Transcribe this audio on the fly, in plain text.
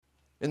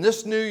In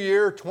this new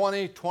year,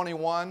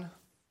 2021,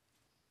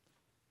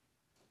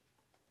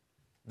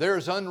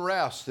 there's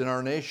unrest in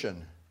our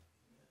nation.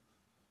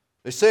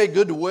 They say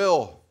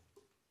goodwill.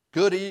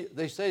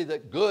 They say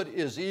that good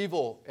is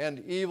evil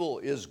and evil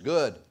is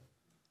good.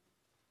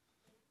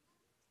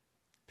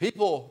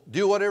 People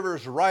do whatever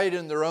is right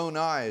in their own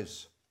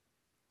eyes.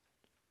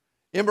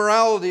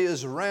 Immorality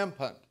is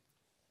rampant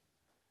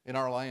in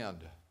our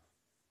land.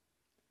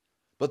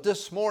 But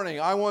this morning,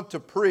 I want to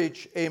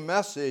preach a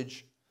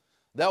message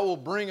that will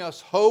bring us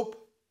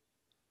hope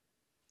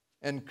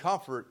and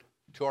comfort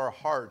to our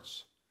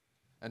hearts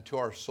and to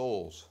our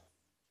souls.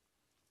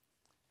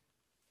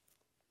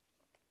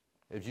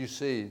 As you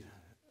see,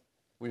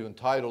 we've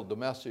entitled the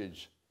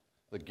message,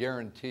 The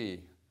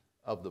Guarantee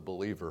of the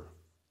Believer.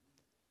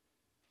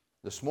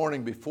 This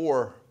morning,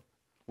 before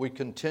we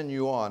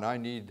continue on, I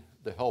need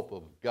the help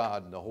of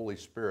God and the Holy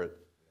Spirit.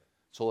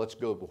 So let's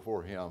go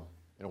before Him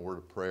in a word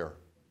of prayer.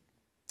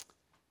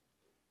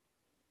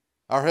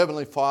 Our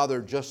Heavenly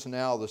Father, just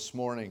now this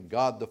morning,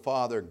 God the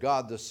Father,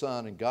 God the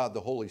Son, and God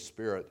the Holy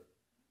Spirit,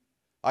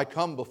 I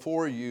come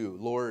before you,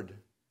 Lord,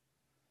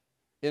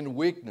 in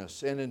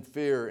weakness and in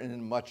fear and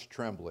in much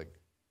trembling.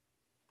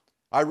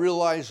 I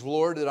realize,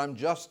 Lord, that I'm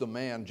just a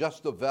man,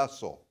 just a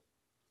vessel,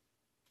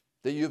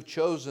 that you've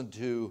chosen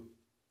to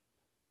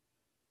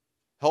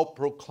help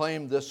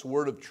proclaim this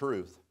word of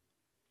truth.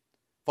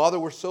 Father,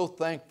 we're so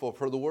thankful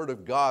for the Word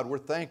of God. We're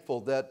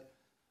thankful that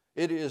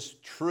it is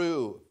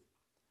true,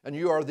 and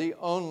you are the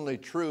only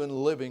true and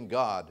living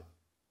God.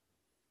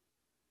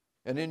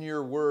 And in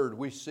your Word,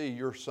 we see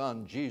your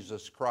Son,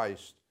 Jesus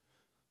Christ,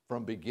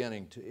 from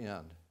beginning to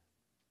end.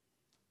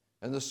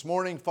 And this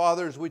morning,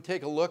 Father, as we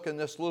take a look in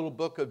this little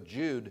book of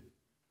Jude,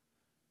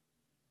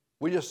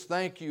 we just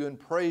thank you and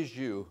praise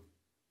you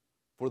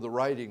for the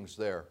writings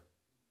there.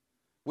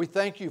 We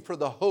thank you for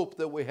the hope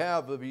that we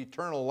have of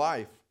eternal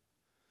life,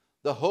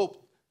 the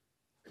hope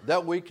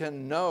that we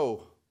can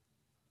know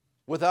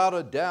without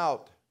a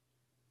doubt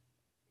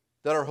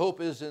that our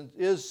hope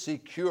is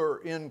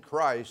secure in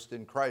Christ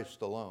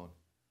alone.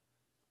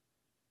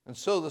 And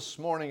so this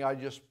morning I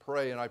just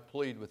pray and I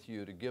plead with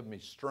you to give me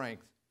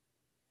strength,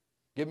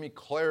 give me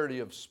clarity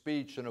of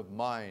speech and of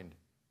mind,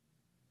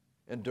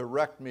 and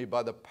direct me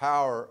by the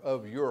power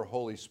of your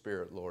Holy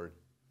Spirit, Lord.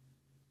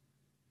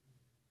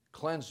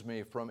 Cleanse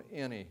me from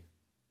any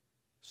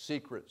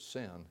secret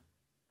sin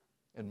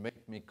and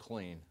make me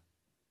clean.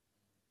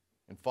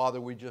 And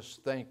Father, we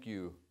just thank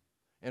you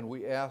and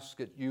we ask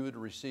that you would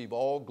receive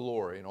all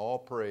glory and all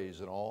praise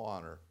and all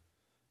honor.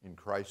 In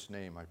Christ's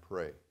name I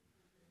pray.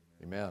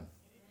 Amen.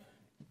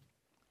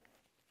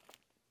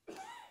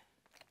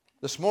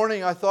 This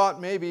morning I thought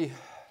maybe,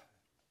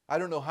 I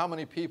don't know how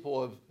many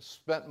people have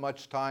spent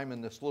much time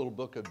in this little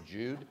book of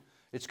Jude.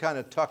 It's kind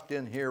of tucked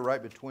in here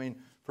right between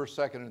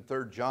 1st, 2nd, and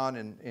 3rd John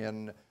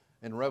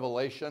in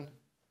Revelation.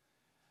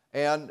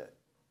 And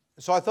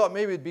so I thought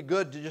maybe it'd be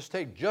good to just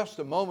take just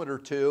a moment or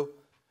two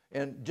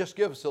and just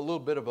give us a little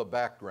bit of a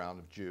background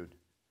of Jude.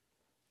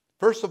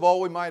 First of all,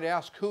 we might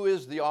ask, who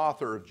is the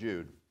author of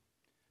Jude?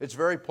 It's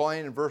very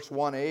plain in verse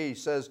 1a. He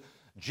says,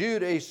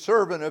 Jude, a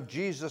servant of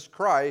Jesus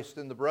Christ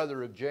and the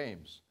brother of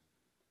James.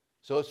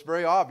 So it's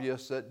very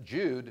obvious that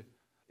Jude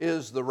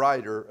is the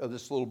writer of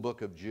this little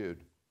book of Jude.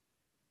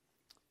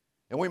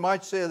 And we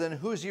might say then,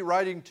 who is he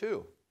writing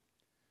to?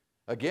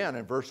 Again,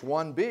 in verse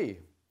 1b,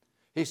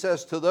 he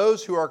says, to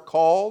those who are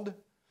called,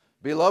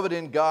 beloved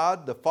in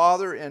God, the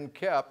Father, and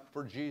kept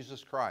for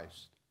Jesus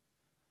Christ.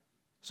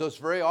 So it's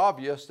very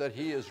obvious that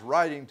he is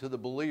writing to the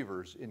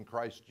believers in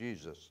Christ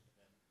Jesus.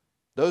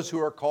 Those who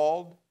are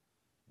called,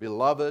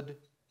 beloved,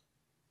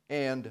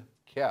 and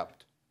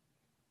kept.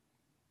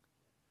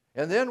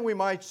 And then we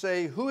might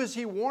say, who is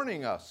he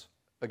warning us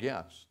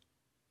against?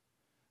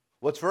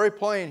 Well, it's very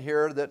plain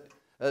here that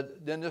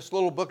in this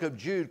little book of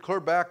Jude, clear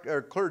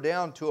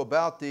down to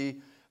about the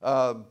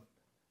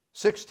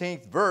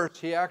 16th verse,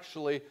 he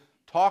actually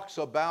talks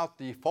about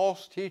the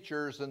false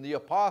teachers and the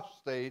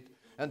apostate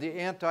and the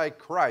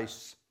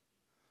antichrists.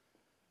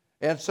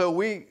 And so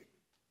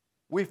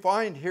we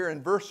find here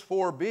in verse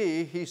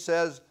 4b, he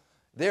says,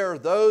 there are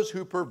those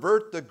who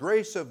pervert the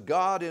grace of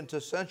God into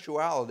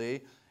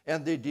sensuality,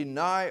 and they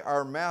deny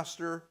our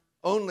Master,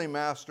 only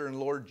Master and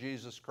Lord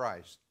Jesus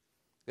Christ.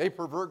 They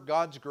pervert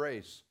God's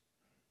grace,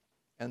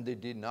 and they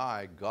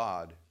deny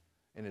God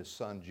and His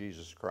Son,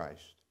 Jesus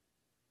Christ.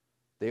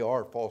 They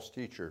are false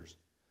teachers,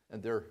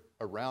 and they're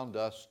around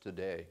us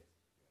today.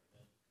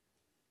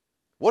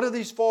 What do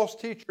these false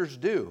teachers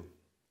do?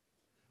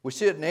 We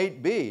see it in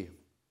 8b.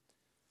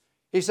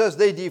 He says,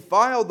 they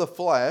defile the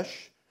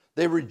flesh,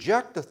 they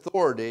reject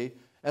authority,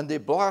 and they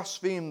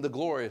blaspheme the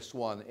glorious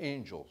one,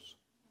 angels.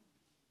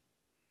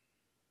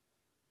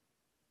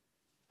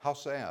 How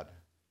sad.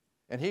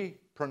 And he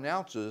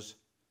pronounces,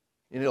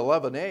 in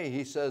 11a,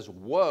 he says,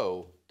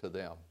 woe to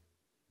them.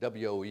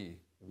 W-O-E.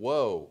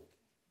 Woe.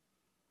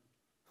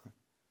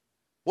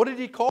 What did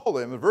he call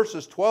them? In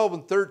verses 12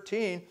 and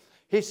 13,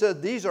 he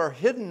said, these are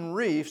hidden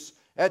reefs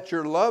at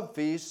your love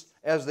feasts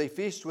as they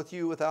feast with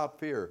you without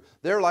fear.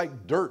 They're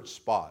like dirt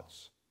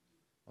spots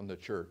on the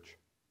church.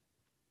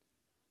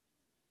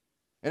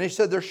 And he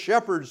said, they're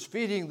shepherds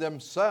feeding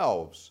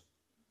themselves.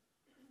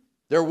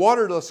 They're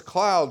waterless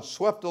clouds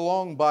swept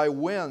along by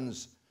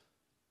winds.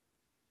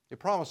 They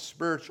promise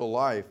spiritual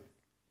life,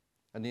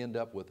 and they end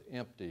up with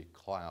empty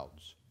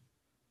clouds.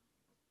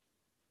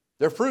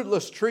 They're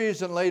fruitless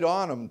trees and laid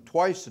on them,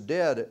 twice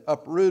dead,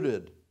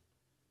 uprooted.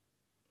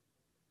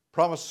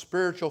 Promise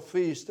spiritual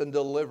feast and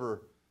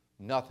deliver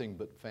nothing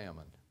but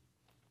famine.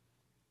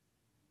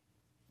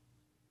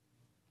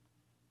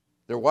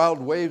 They're wild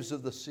waves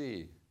of the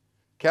sea,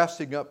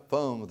 casting up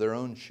foam of their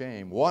own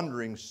shame,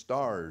 wandering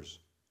stars,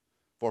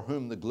 for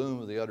whom the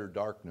gloom of the utter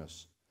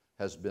darkness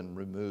has been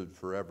removed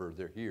forever.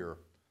 They're here,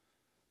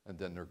 and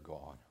then they're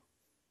gone.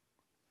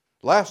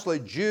 Lastly,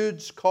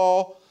 Jude's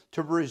call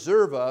to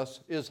preserve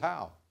us is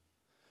how?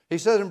 He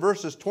says in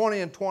verses 20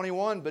 and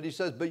 21, but he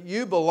says, but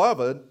you,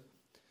 beloved,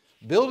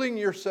 building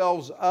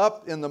yourselves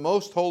up in the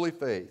most holy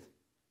faith.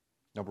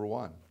 Number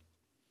one.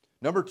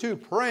 Number two,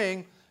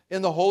 praying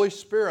in the Holy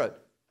Spirit.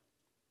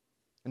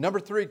 And number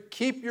three,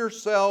 keep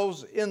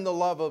yourselves in the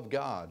love of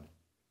God.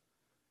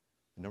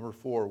 Number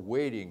four,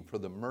 waiting for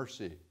the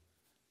mercy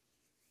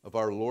of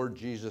our Lord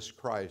Jesus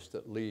Christ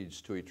that leads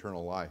to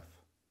eternal life.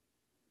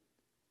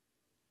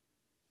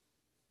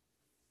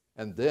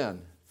 And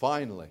then,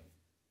 finally,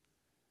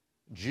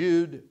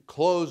 Jude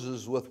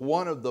closes with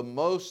one of the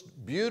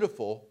most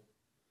beautiful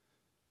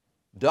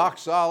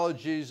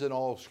doxologies in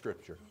all of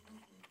Scripture.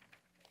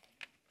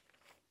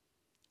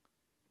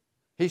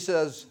 He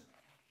says,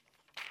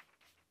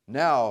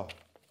 now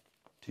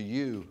to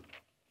you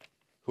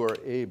who are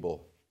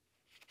able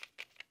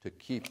to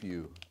keep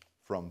you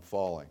from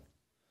falling.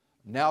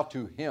 Now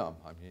to Him,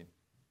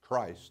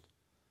 Christ,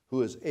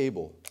 who is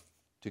able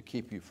to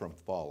keep you from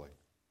falling.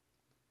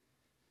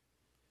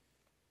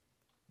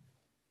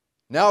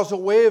 Now, as a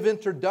way of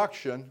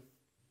introduction,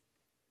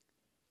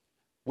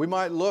 we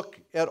might look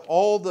at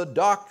all the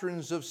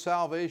doctrines of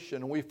salvation,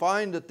 and we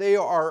find that they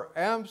are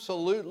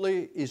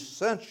absolutely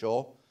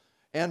essential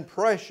and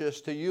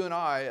precious to you and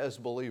I as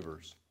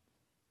believers.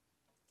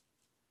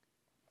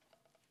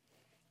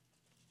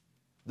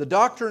 The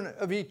doctrine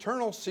of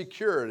eternal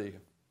security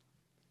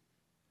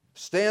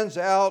stands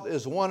out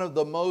as one of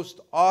the most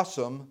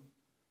awesome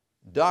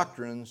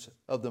doctrines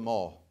of them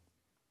all.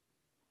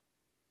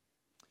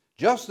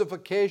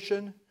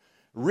 Justification,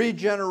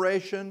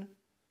 regeneration,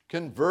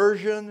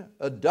 conversion,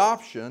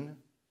 adoption,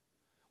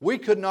 we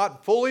could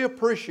not fully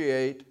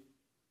appreciate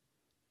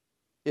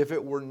if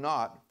it were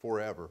not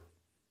forever.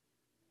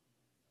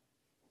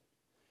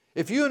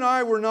 If you and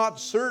I were not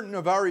certain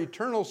of our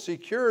eternal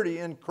security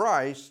in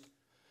Christ,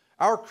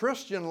 our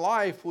Christian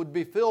life would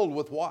be filled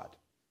with what?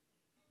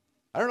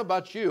 I don't know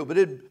about you, but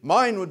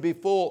mine would be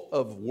full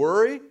of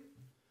worry,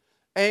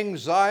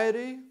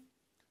 anxiety,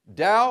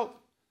 doubt,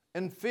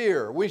 and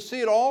fear. We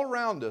see it all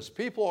around us.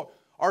 People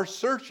are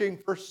searching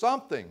for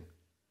something.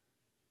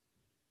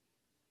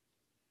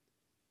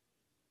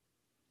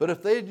 But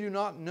if they do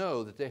not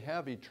know that they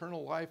have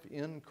eternal life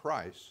in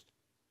Christ,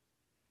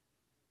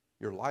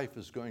 your life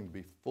is going to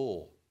be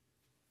full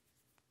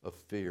of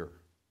fear.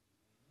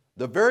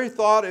 The very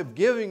thought of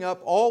giving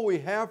up all we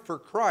have for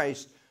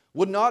Christ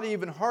would not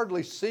even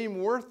hardly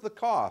seem worth the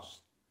cost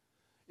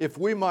if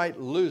we might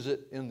lose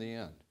it in the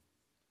end.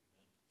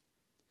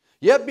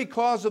 Yet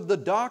because of the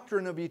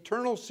doctrine of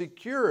eternal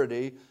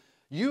security,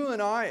 you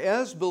and I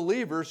as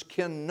believers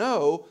can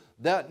know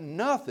that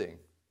nothing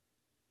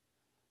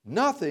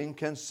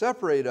can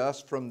separate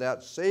us from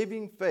that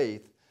saving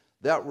faith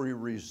that will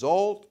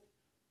result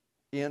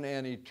in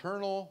an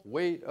eternal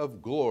weight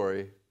of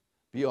glory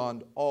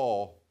beyond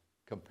all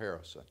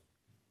comparison.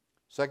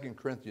 2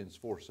 Corinthians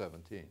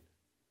 4:17.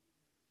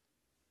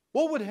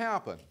 What would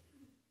happen?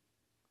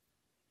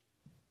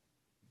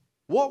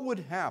 What would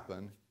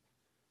happen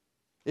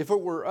if it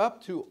were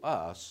up to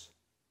us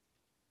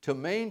to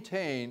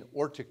maintain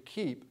or to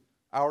keep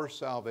our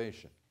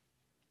salvation?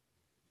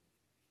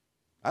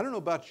 I don't know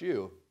about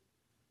you,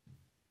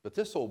 but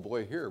this old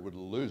boy here would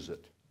lose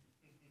it.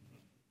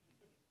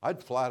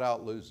 I'd flat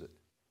out lose it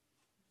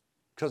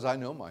because I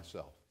know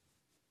myself.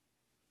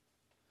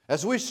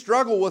 As we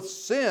struggle with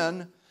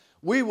sin,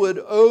 we would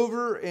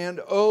over and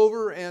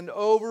over and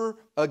over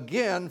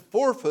again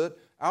forfeit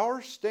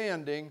our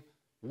standing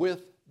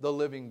with the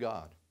living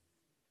God.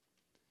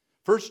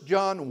 1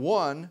 John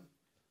 1,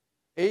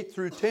 8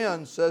 through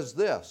 10 says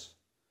this,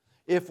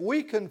 if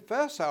we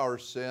confess our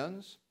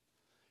sins,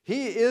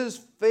 He is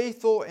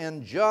faithful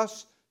and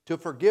just to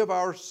forgive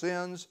our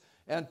sins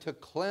and to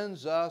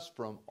cleanse us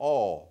from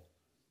all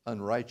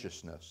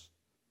unrighteousness.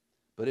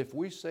 But if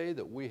we say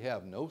that we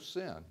have no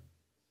sin,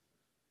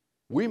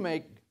 we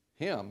make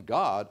Him,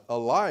 God, a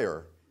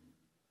liar,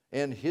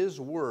 and His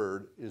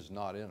word is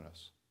not in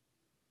us.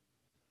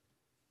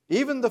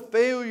 Even the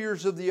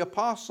failures of the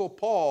Apostle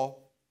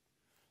Paul,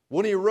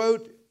 when he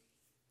wrote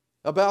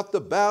about the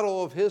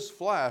battle of his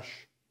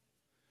flesh,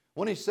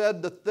 when he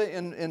said,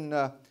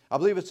 I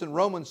believe it's in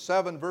Romans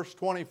 7, verse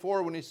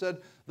 24, when he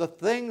said, the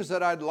things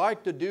that I'd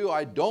like to do,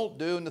 I don't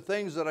do, and the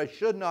things that I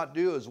should not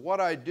do is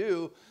what I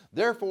do.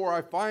 Therefore,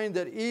 I find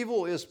that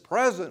evil is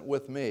present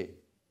with me.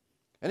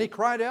 And he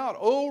cried out,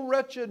 O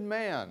wretched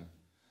man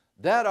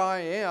that I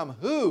am,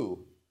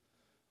 who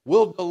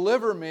will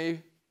deliver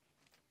me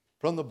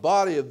from the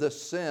body of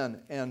this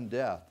sin and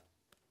death?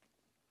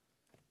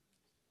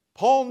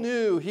 Paul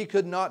knew he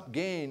could not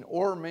gain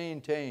or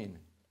maintain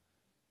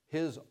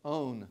his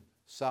own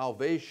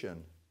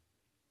salvation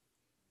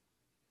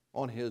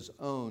on his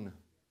own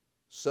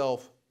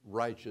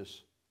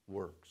self-righteous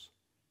works.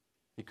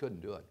 He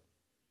couldn't do it.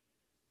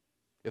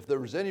 If there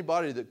was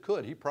anybody that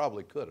could, he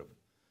probably could have.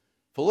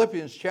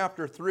 Philippians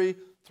chapter 3,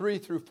 3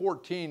 through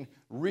 14,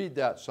 read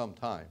that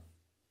sometime.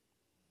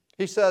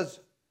 He says,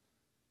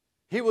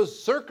 he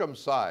was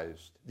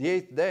circumcised the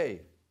 8th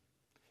day.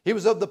 He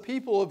was of the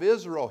people of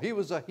Israel. He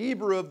was a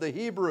Hebrew of the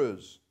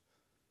Hebrews.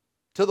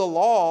 To the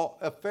law,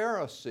 a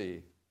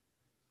Pharisee.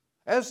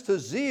 As to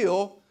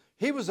zeal,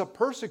 he was a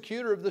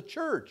persecutor of the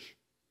church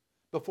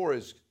before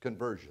his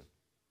conversion.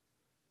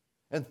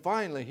 And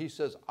finally, he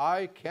says,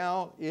 I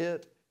count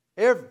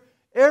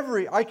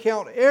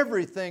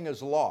everything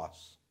as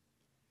loss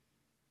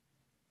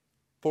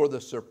for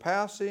the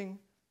surpassing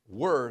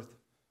worth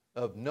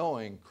of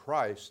knowing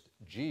Christ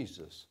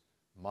Jesus,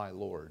 my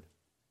Lord.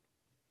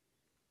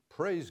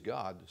 Praise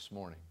God this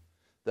morning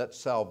that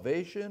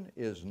salvation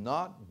is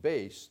not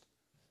based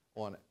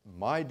on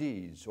my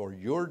deeds or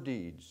your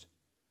deeds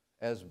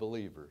as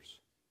believers,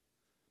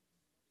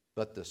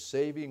 but the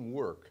saving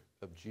work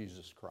of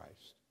Jesus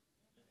Christ.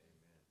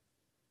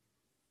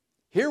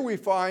 Here we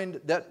find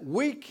that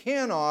we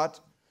cannot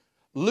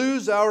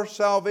lose our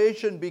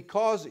salvation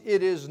because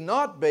it is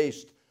not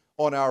based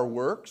on our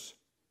works.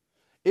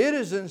 It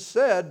is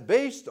instead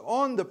based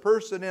on the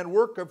person and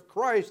work of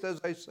Christ, as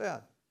I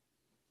said.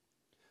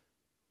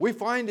 We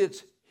find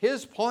it's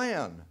His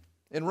plan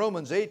in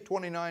Romans 8,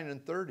 29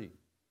 and 30.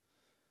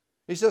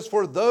 He says,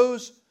 For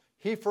those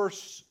He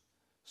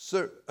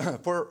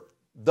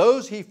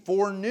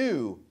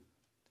foreknew,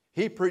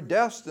 He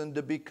predestined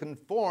to be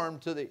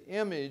conformed to the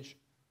image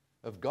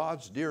of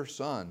God's dear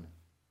Son.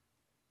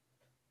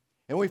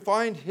 And we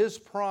find His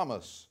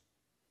promise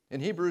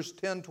in Hebrews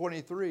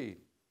 10:23.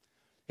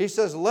 He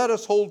says, Let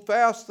us hold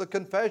fast the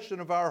confession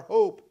of our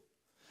hope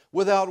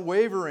without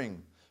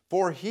wavering,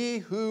 for He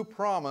who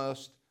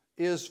promised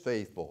is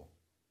faithful.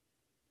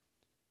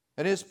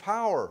 And His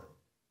power,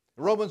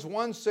 Romans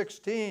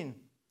 1:16,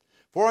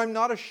 For I'm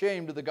not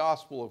ashamed of the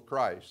gospel of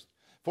Christ,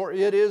 for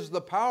it is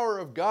the power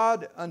of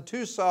God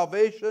unto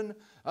salvation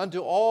unto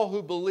all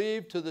who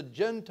believe, to the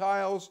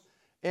Gentiles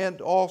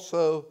and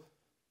also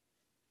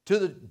to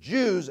the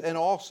Jews and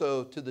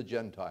also to the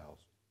Gentiles.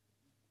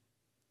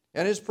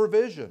 And His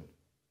provision.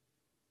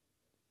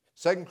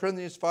 2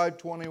 Corinthians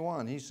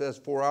 5:21, he says,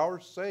 For our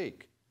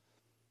sake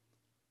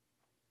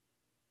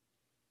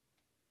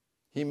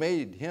He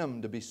made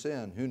Him to be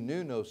sin, who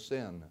knew no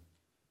sin,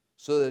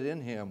 so that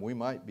in Him we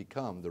might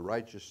become the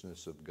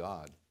righteousness of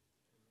God.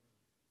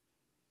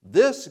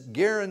 This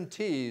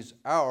guarantees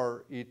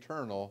our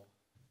eternal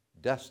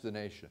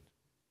destination.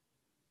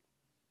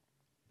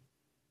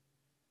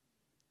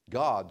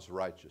 God's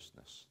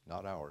righteousness,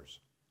 not ours.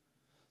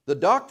 The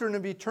doctrine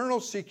of eternal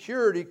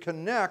security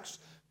connects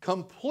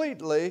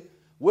completely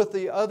with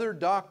the other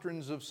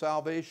doctrines of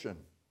salvation.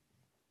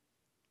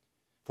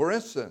 For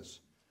instance,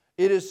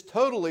 it is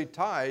totally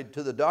tied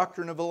to the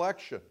doctrine of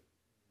election.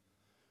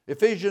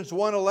 Ephesians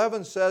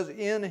 1:11 says,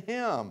 In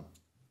Him,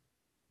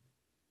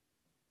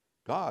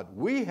 God,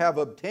 we have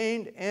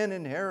obtained an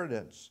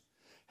inheritance,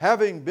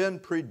 having been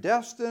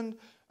predestined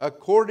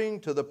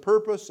according to the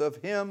purpose of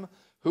Him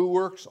who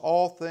works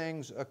all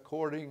things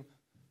according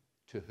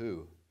to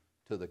who?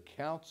 To the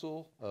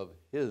counsel of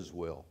His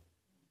will.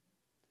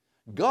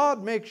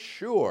 God makes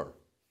sure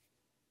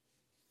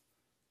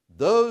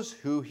those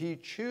who He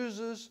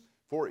chooses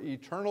for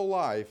eternal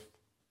life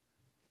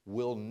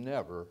will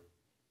never,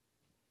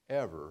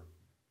 ever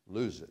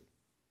lose it.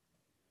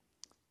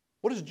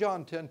 What does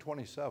John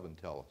 10:27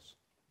 tell us?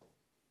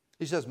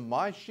 He says,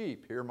 My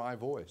sheep hear my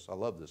voice. I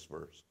love this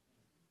verse.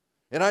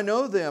 And I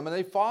know them, and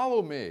they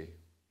follow me.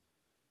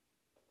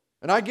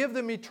 And I give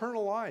them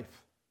eternal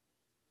life.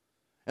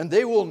 And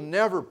they will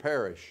never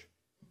perish.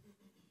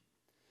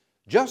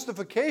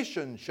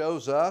 Justification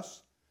shows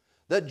us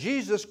that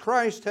Jesus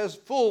Christ has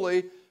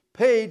fully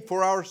paid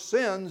for our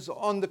sins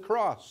on the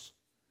cross.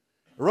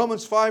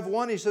 Romans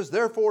 5:1, he says,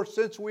 Therefore,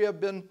 since we have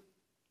been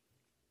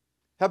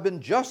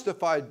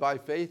justified by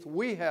faith,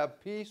 we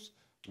have peace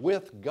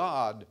with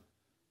God.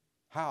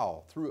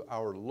 How? Through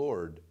our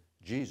Lord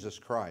Jesus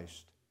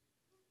Christ.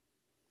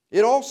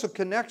 It also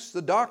connects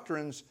the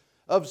doctrines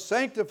of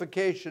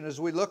sanctification as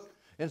we look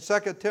in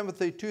 2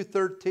 Timothy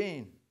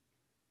 2:13.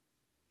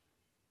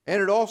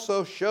 And it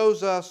also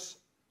shows us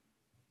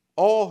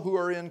all who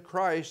are in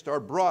Christ are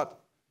brought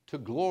to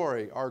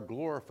glory, our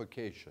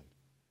glorification,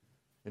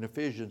 in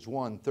Ephesians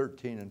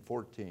 1:13 and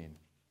 14.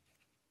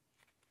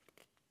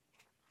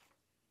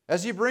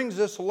 As he brings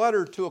this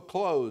letter to a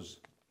close,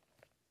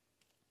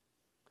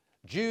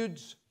 Jude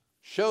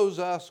shows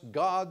us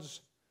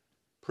God's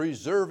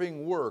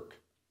preserving work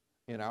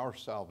in our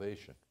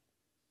salvation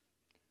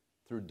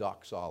through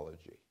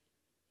doxology.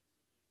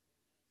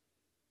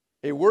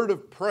 a word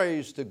of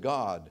praise to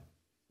God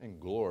and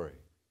glory.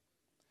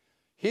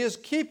 He is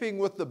keeping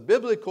with the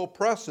biblical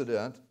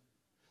precedent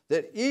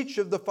that each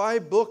of the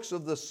 5 books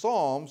of the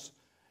Psalms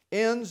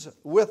ends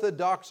with a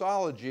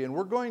doxology. And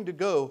we're going to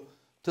go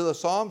to the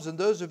Psalms, and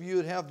those of you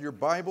that have your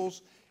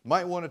Bibles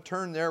might want to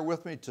turn there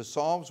with me to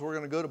Psalms. We're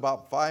going to go to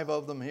about 5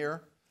 of them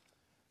here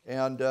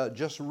and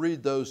just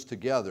read those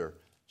together,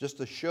 just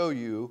to show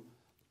you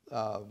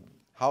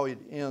how it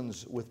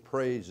ends with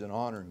praise and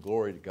honor and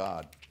glory to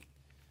God.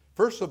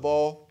 First of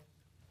all,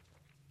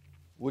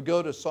 we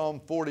go to Psalm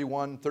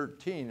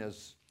 41:13,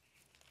 as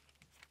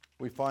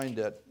we find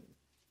that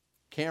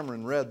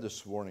Cameron read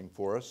this morning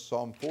for us.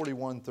 Psalm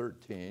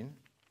 41:13.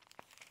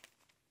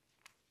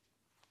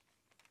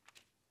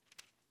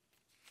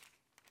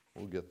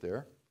 We'll get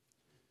there.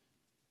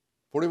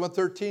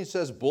 41:13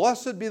 says,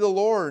 "Blessed be the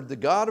Lord, the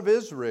God of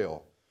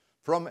Israel,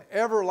 from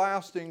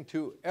everlasting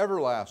to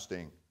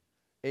everlasting.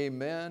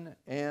 Amen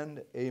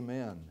and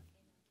amen."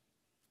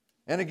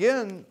 And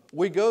again,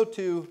 we go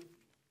to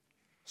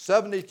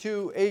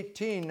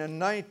 72:18 and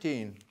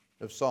 19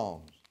 of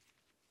Psalms.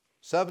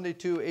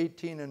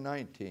 72:18 and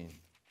 19.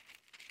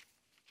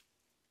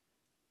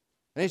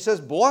 And he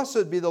says,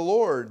 "Blessed be the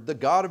Lord, the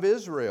God of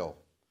Israel,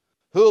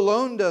 who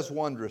alone does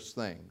wondrous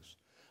things.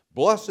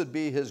 Blessed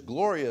be His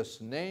glorious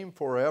name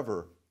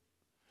forever.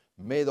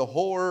 May the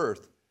whole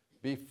earth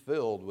be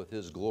filled with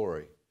His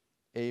glory.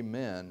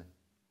 Amen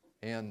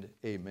and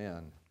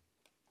amen."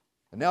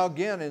 And now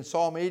again in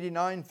Psalm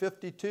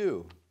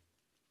 89:52,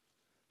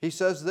 he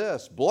says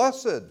this,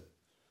 "Blessed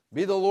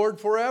be the Lord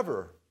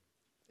forever.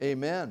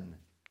 Amen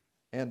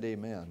and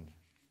amen."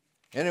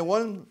 And in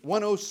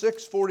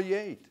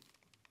 106:48,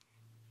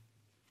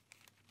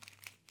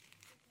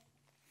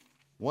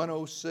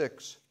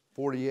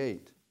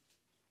 106:48,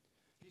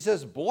 he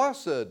says,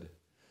 "Blessed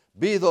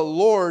be the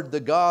Lord, the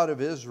God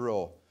of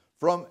Israel,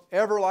 from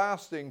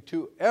everlasting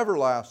to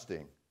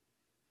everlasting.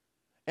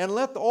 And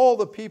let all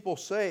the people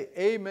say,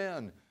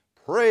 Amen.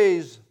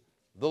 Praise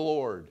the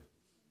Lord."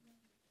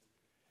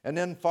 And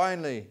then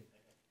finally,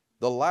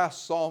 the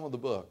last psalm of the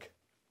book.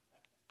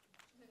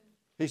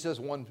 He says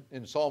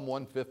in Psalm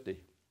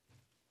 150.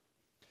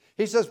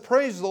 He says,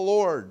 "Praise the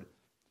Lord.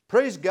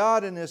 Praise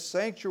God in His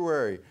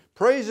sanctuary.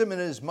 Praise Him in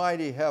His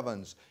mighty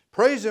heavens.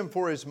 Praise Him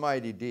for His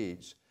mighty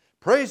deeds.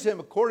 Praise Him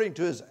according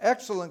to His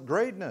excellent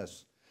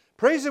greatness.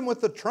 Praise Him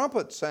with the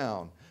trumpet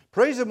sound.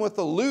 Praise Him with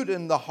the lute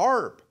and the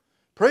harp.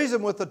 Praise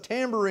Him with the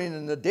tambourine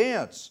and the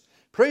dance.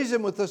 Praise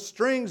Him with the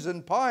strings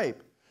and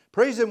pipe.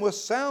 Praise Him with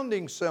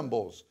sounding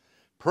cymbals.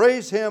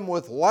 Praise Him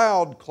with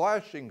loud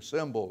clashing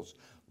cymbals.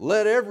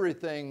 Let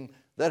everything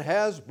that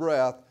has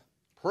breath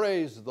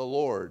praise the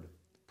Lord."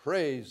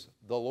 Praise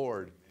the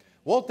Lord.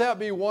 Won't that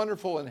be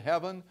wonderful in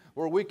heaven,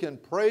 where we can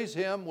praise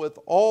Him with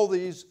all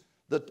these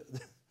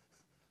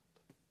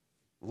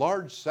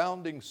large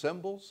sounding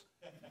cymbals?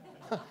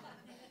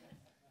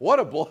 What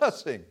a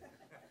blessing.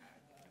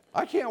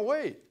 I can't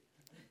wait.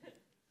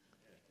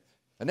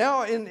 And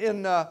now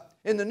in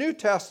the New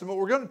Testament,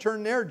 we're going to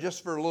turn there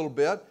just for a little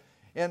bit.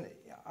 And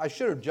I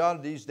should have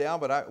jotted these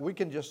down, but we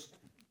can just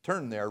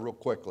turn there real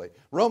quickly.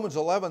 Romans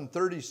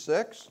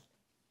 11:36.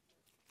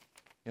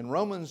 In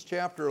Romans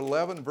chapter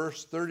 11,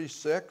 verse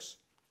 36,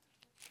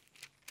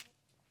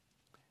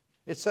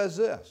 it says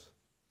this.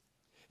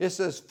 It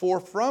says, "For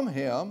from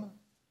Him,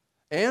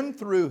 and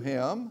through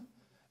Him,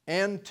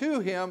 and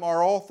to Him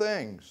are all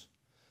things.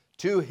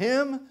 To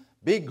Him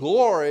be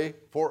glory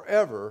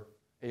forever.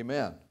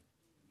 Amen."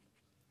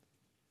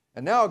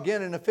 And now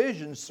again in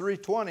Ephesians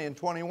 3:20 and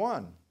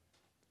 21.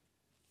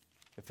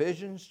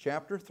 Ephesians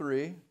chapter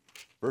 3,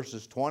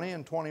 verses 20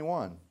 and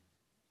 21.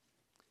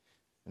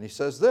 And he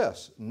says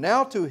this,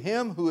 "Now to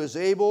Him who is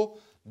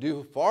able to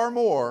do far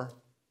more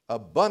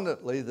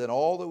abundantly than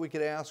all that we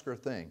could ask or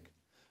think,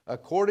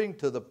 according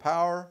to the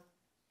power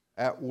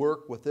at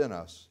work within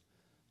us.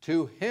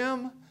 To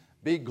Him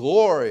be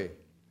glory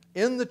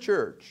in the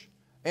church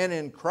and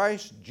in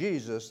Christ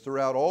Jesus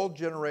throughout all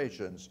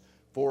generations,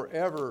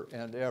 forever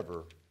and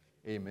ever.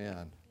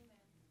 Amen."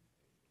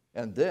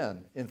 And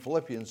then in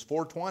Philippians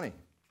 4:20.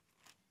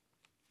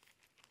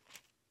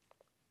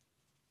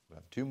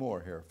 Got 2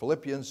 more here.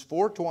 Philippians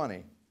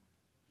 4:20.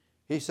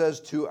 He says,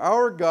 "To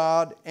our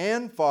God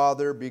and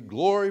Father be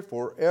glory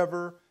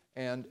forever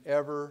and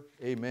ever.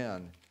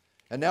 Amen."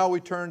 And now we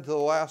turn to the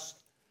last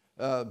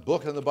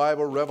book in the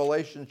Bible,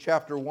 Revelation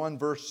chapter 1,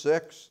 verse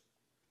 6.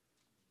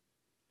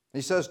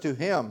 He says, "To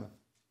Him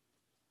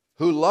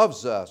who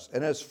loves us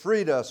and has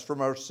freed us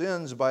from our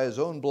sins by His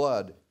own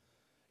blood,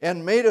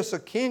 and made us a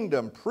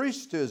kingdom,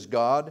 priests to His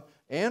God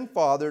and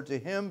Father, to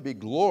Him be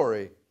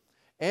glory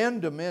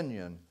and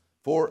dominion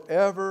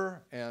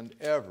forever and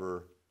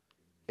ever.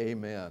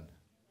 Amen."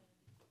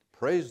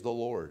 Praise the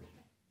Lord.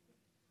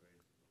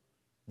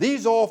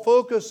 These all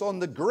focus on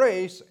the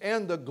grace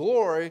and the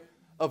glory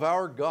of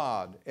our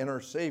God and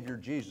our Savior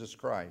Jesus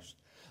Christ.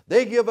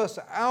 They give us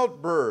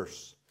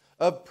outbursts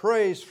of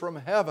praise from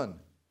heaven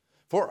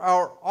for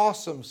our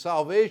awesome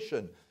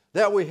salvation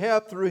that we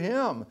have through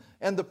Him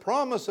and the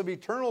promise of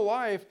eternal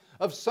life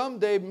of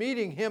someday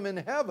meeting Him in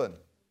heaven.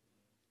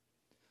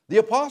 The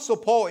Apostle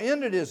Paul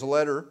ended his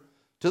letter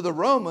to the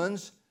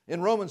Romans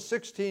in Romans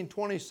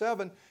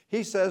 16:27.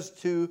 He says,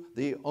 to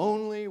the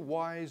only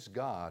wise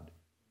God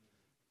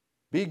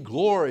be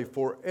glory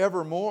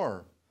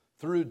forevermore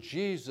through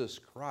Jesus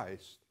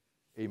Christ.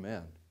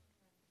 Amen.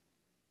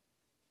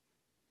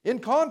 In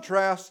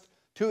contrast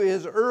to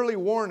his early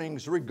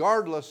warnings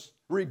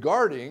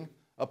regarding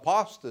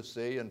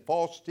apostasy and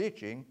false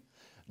teaching,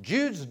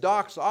 Jude's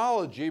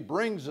doxology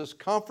brings us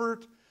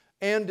comfort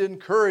and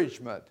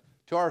encouragement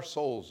to our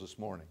souls this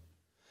morning.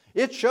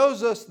 It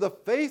shows us the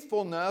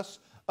faithfulness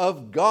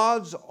of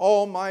God's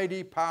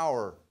almighty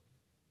power.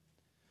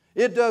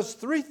 It does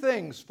three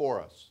things for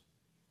us.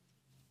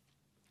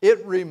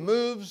 It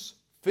removes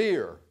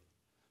fear.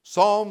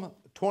 Psalm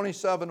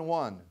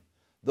 27:1.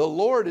 The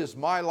Lord is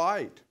my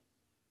light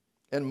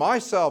and my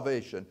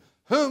salvation.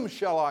 Whom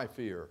shall I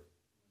fear?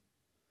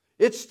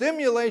 It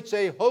stimulates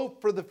a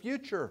hope for the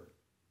future.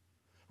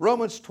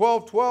 Romans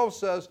 12:12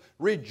 says,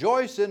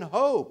 rejoice in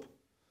hope.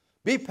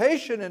 Be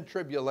patient in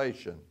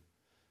tribulation.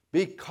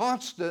 Be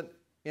constant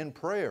in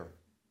prayer.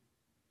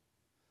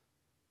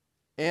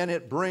 And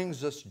it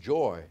brings us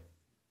joy.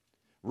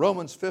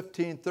 Romans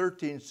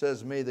 15:13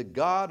 says, may the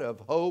God of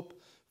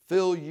hope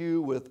fill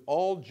you with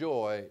all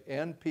joy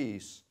and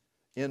peace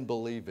in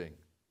believing.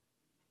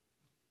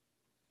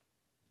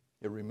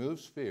 It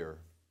removes fear.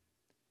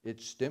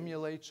 It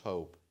stimulates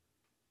hope.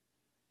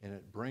 And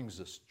it brings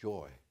us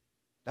joy.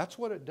 That's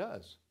what it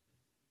does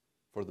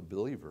for the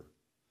believer.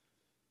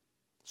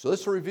 So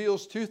this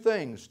reveals two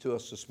things to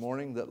us this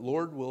morning that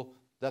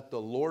the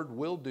Lord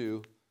will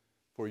do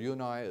for you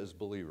and I as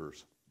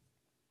believers.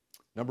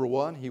 Number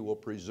one, He will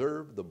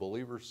preserve the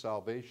believer's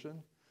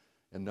salvation.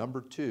 And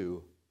number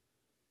two,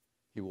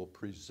 He will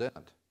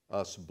present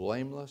us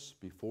blameless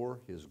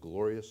before His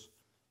glorious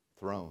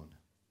throne.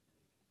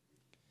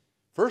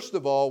 First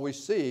of all, we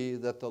see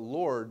that the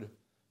Lord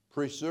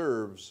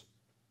preserves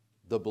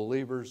the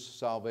believer's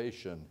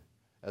salvation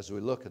as we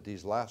look at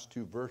these last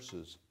two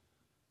verses,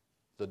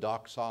 the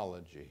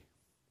doxology.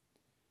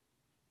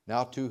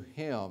 Now to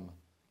Him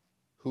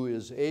who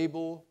is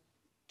able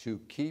to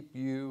keep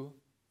you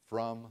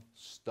from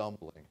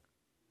stumbling.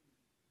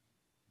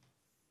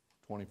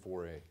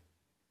 24a.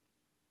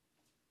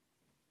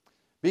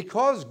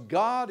 Because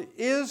God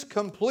is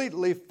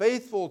completely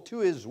faithful to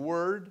His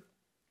Word,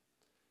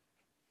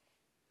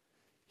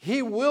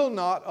 He will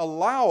not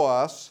allow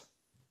us,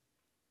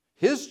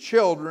 His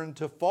children,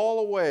 to fall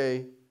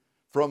away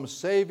from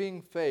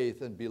saving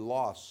faith and be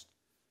lost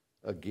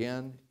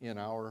again in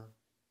our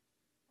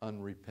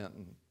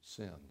unrepentant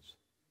sins.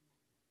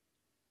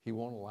 He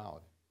won't allow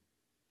it.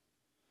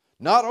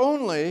 Not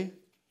only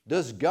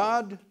does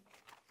God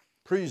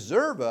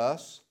preserve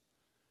us,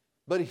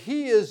 but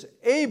He is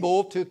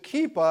able to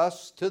keep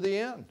us to the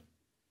end.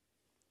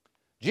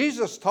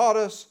 Jesus taught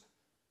us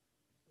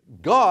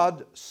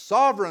God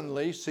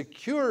sovereignly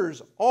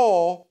secures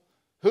all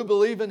who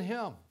believe in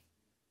Him.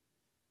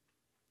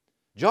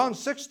 John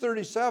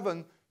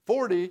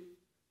 6:37-40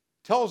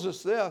 tells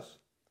us this.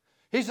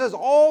 He says,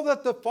 all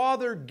that the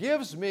Father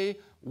gives me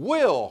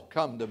will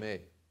come to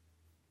me.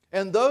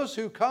 And those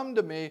who come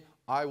to me,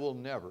 I will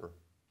never,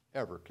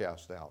 ever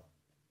cast out.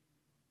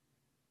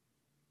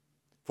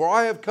 For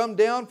I have come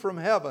down from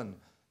heaven,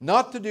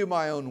 not to do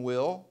my own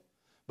will,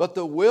 but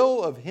the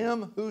will of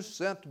Him who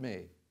sent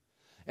me.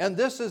 And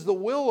this is the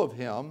will of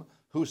Him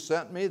who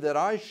sent me, that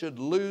I should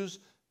lose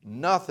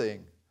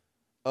nothing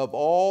of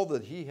all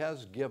that He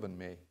has given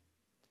me,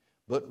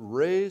 but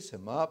raise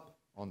Him up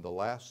on the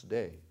last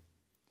day.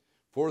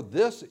 For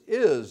this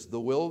is the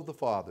will of the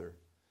Father,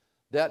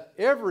 that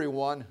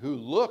everyone who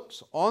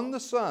looks on the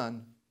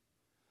Son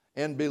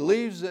and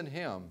believes in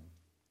Him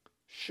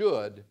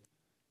should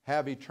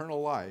have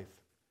eternal life,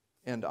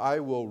 and I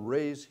will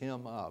raise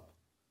him up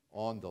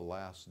on the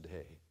last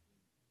day.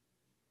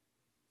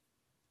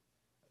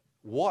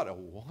 What a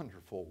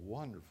wonderful,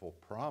 wonderful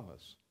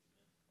promise.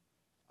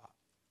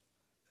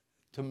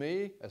 To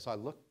me, as I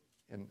look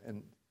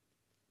and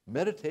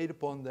meditate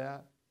upon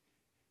that,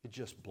 it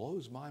just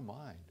blows my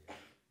mind.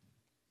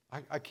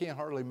 I can't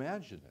hardly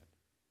imagine it.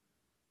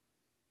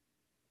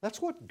 That's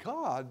what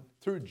God,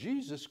 through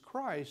Jesus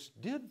Christ,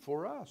 did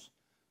for us.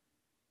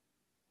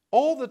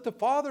 All that the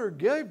Father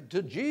gave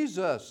to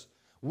Jesus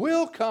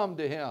will come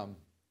to Him.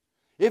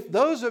 If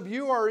those of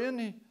you are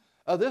in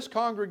this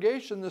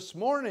congregation this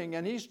morning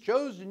and He's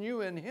chosen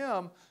you in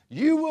Him,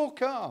 you will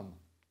come.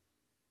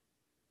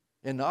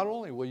 And not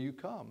only will you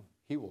come,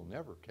 He will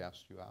never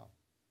cast you out.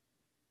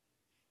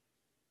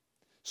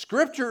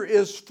 Scripture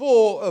is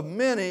full of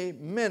many,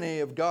 many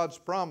of God's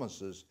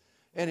promises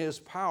and His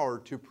power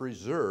to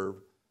preserve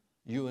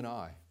you and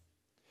I.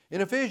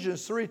 In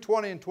Ephesians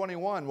 3:20 and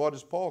 21, what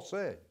does Paul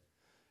say?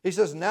 He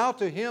says, now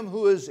to Him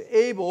who is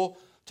able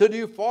to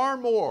do far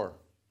more,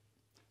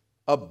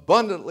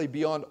 abundantly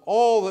beyond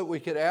all that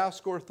we could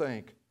ask or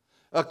think,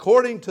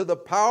 according to the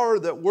power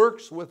that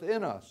works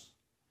within us.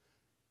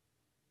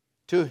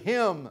 To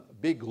Him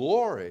be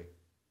glory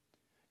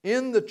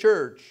in the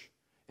church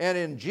and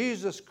in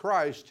Jesus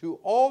Christ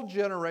to all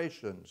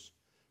generations,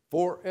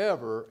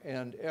 forever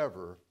and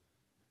ever.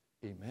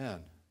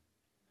 Amen.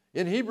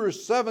 In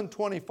Hebrews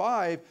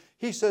 7:25,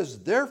 he says,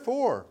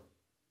 therefore,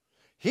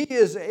 he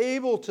is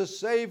able to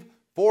save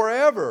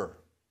forever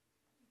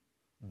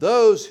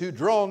those who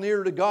draw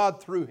near to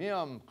God through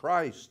him,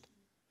 Christ,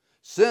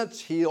 since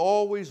he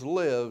always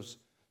lives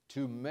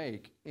to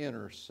make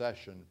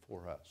intercession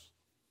for us.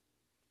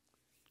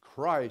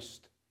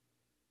 Christ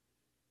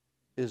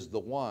is the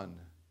one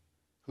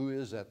who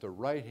is at the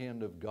right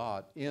hand of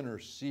God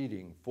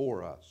interceding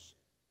for us.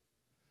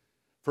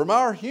 From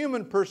our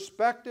human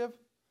perspective,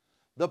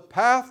 the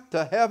path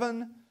to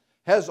heaven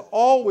has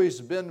always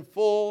been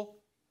full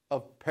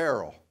of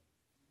peril.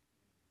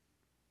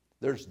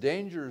 There's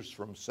dangers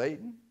from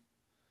Satan,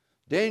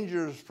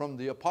 dangers from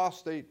the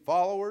apostate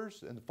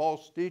followers and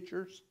false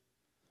teachers.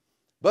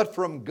 But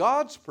from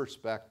God's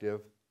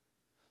perspective,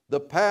 the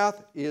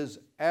path is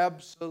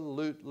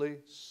absolutely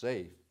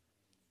safe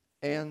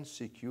and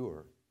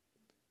secure.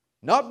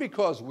 Not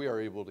because we are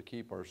able to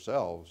keep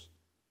ourselves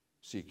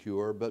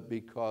secure, but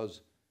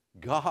because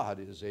God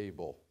is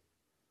able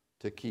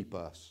to keep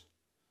us,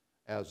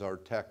 as our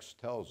text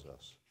tells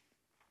us.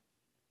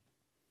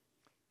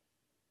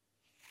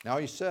 Now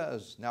he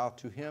says, now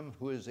to him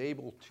who is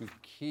able to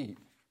keep.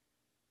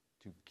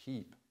 To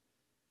keep.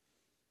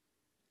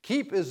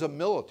 Keep is a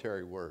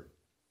military word.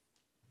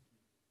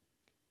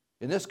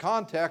 In this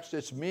context,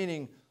 it's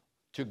meaning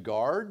to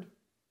guard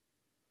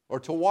or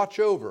to watch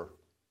over.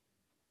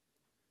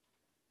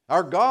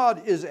 Our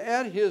God is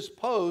at his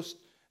post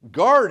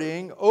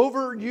guarding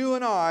over you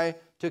and I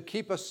to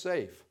keep us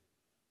safe.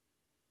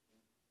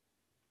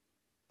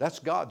 That's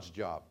God's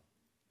job.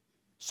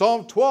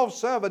 Psalm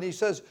 12:7, he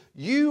says,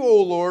 you,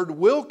 O Lord,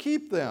 will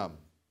keep them.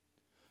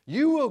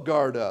 You will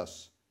guard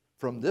us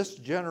from this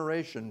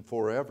generation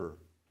forever.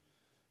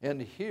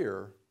 And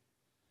here,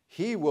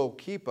 he will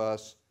keep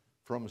us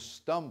from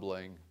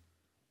stumbling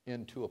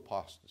into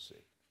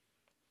apostasy.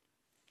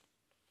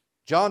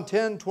 John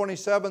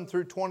 10:27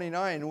 through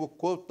 29, we'll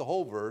quote the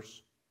whole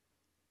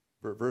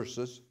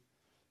verses.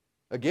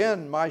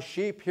 Again, my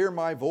sheep hear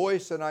my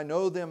voice, and I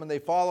know them, and they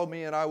follow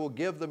me, and I will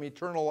give them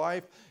eternal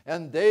life,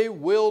 and they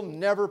will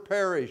never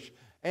perish.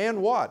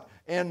 And what?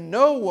 And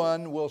no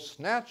one will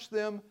snatch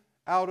them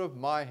out of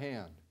my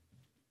hand.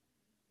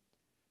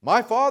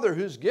 My Father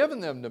who's given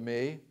them to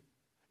me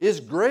is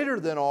greater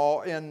than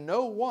all, and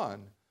no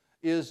one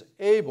is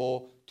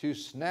able to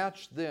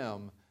snatch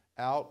them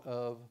out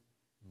of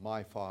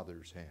my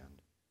Father's hand.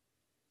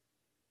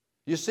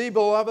 You see,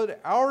 beloved,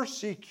 our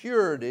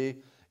security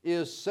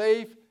is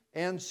safe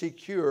and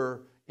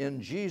secure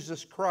in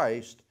Jesus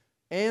Christ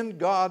and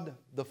God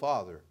the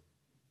Father.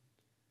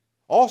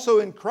 Also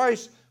in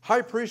Christ's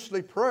high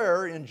priestly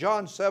prayer in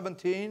John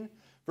 17,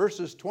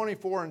 verses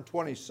 24 and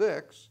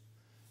 26,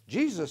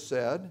 Jesus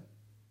said,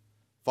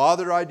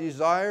 Father, I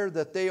desire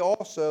that they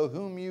also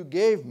whom you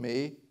gave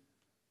me,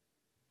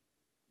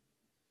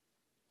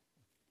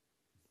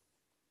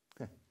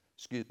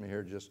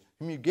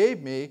 whom you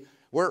gave me,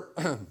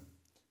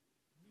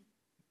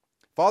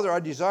 Father, I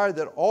desire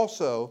that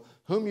also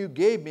whom you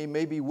gave me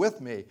may be with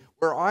me,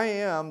 where I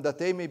am, that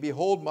they may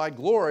behold my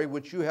glory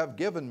which you have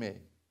given me.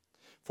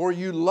 For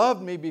you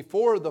loved me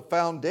before the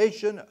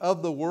foundation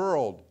of the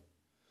world,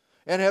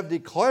 and have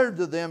declared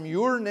to them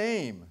your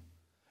name,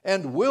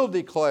 and will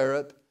declare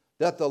it,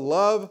 that the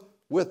love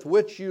with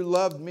which you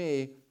loved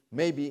me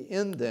may be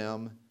in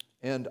them,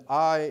 and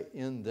I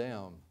in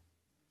them.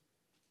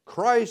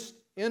 Christ's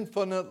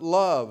infinite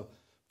love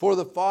for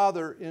the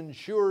Father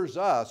ensures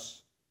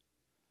us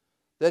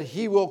that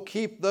he will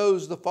keep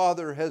those the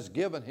Father has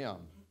given him.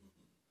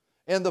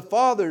 And the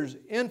Father's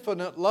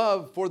infinite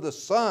love for the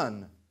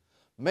Son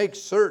makes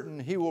certain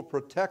he will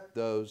protect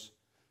those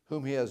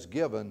whom he has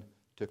given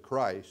to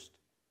Christ.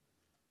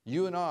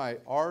 You and I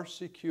are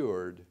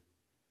secured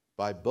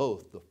by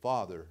both the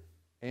Father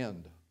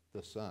and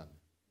the Son.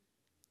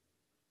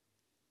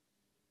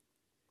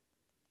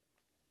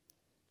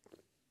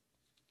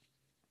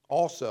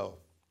 Also,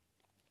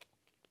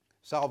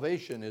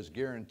 salvation is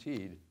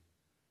guaranteed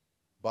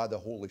by the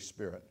Holy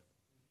Spirit.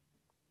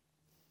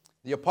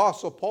 The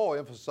Apostle Paul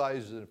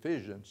emphasizes in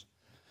Ephesians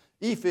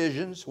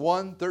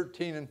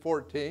 1:13 and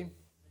 14.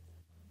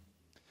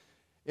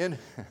 I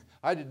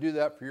had to do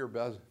that for your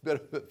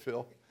benefit,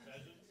 Phil.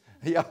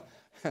 Yeah,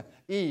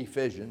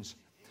 Ephesians.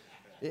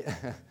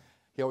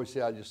 He always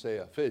said I just say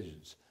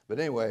Ephesians. But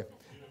anyway,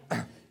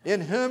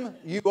 in whom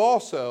you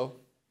also,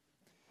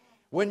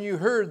 when you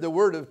heard the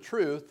word of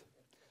truth,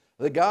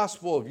 the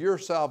gospel of your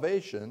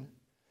salvation,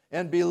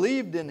 and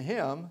believed in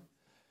him,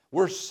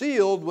 were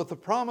sealed with the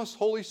promised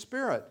Holy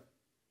Spirit,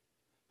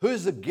 who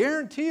is the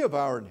guarantee of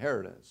our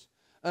inheritance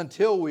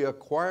until we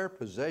acquire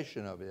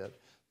possession of it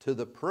to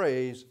the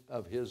praise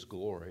of his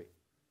glory.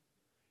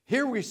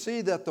 Here we see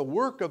that the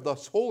work of the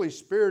Holy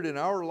Spirit in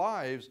our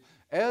lives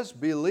as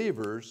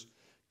believers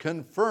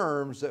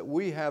confirms that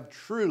we have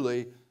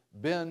truly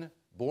been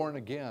born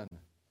again.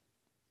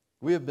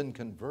 We have been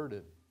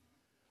converted.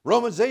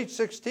 Romans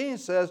 8:16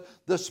 says,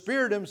 the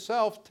Spirit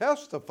himself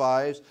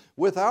testifies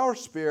with our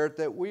spirit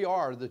that we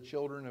are the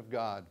children of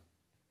God.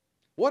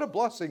 What a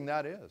blessing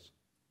that is.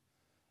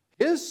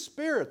 His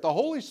Spirit, the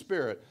Holy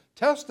Spirit,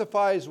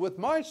 testifies with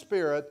my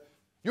spirit,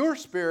 your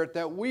spirit,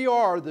 that we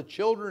are the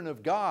children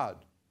of God.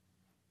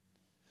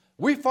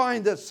 We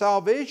find that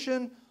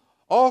salvation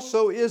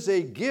also is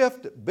a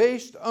gift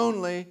based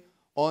only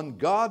on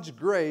God's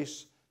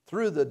grace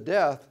through the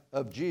death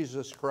of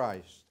Jesus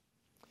Christ.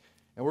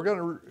 And we're going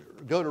to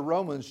go to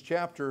Romans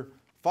chapter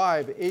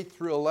 5, 8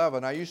 through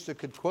 11. I used to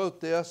could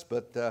quote this,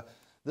 but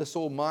this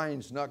old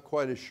mind's not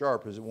quite as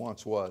sharp as it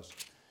once was.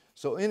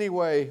 So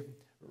anyway,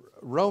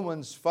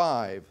 Romans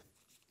 5,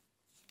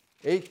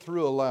 8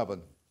 through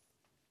 11.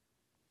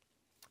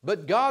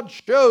 But God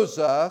shows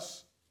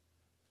us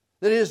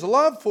that His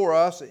love for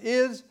us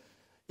is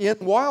in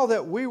while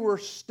that we were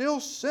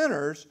still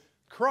sinners,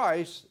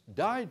 Christ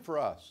died for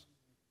us.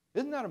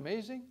 Isn't that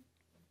amazing?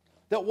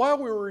 That while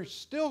we were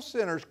still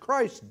sinners,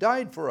 Christ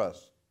died for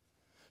us.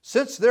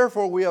 Since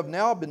therefore we have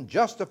now been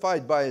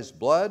justified by His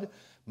blood,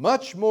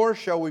 much more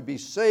shall we be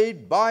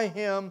saved by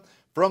Him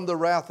from the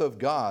wrath of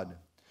God.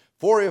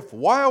 For if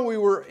while we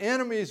were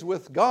enemies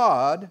with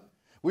God,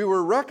 we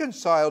were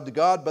reconciled to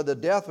God by the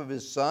death of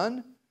His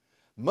Son,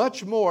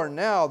 much more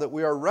now that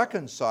we are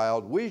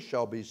reconciled, we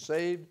shall be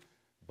saved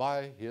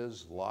by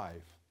His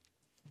life.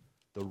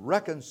 The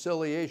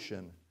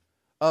reconciliation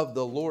of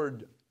the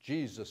Lord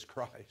Jesus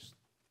Christ.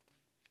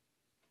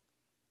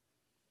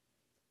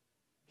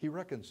 He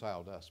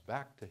reconciled us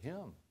back to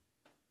Him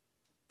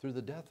through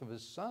the death of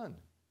His Son.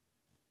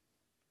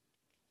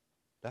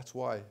 That's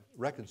why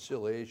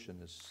reconciliation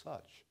is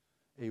such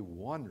a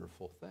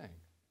wonderful thing.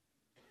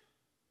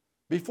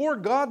 Before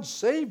God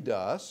saved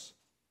us,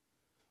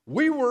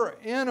 we were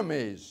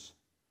enemies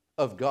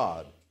of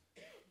God.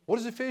 What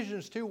does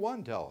Ephesians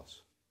 2:1 tell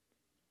us?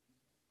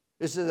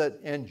 It says that,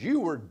 and you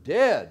were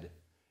dead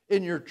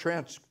in your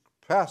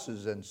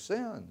trespasses and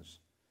sins,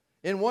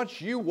 in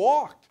which you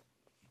walked.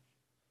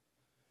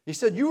 He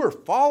said you were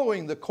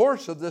following the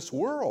course of this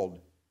world.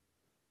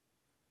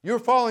 You were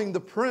following the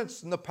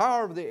prince and the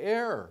power of the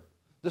air,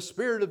 the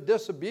spirit of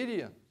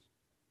disobedience,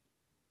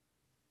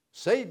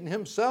 Satan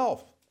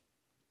himself.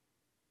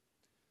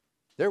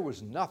 There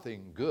was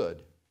nothing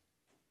good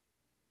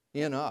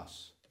in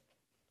us,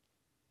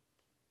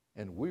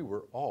 and we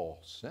were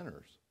all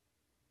sinners.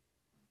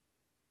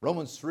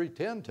 Romans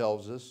 3:10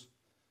 tells us,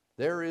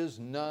 there is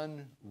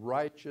none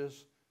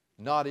righteous,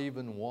 not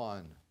even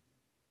one.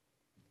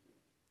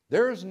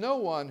 There is no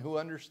one who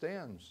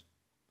understands.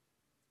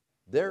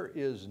 There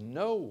is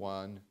no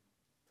one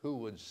who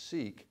would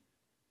seek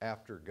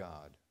after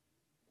God.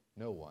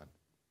 No one.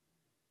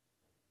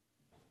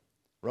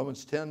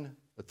 Romans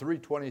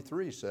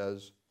 3:23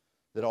 says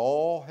that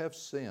all have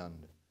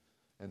sinned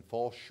and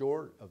fall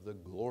short of the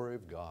glory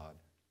of God.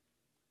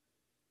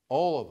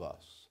 All of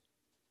us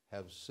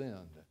have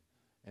sinned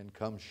and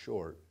come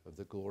short of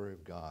the glory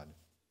of God.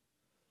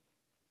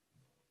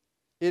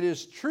 It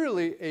is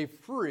truly a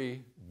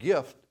free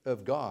gift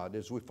of God,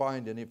 as we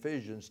find in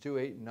Ephesians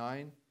 2:8 and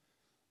 9.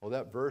 Well,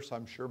 that verse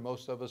I'm sure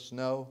most of us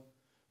know.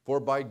 For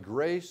by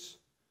grace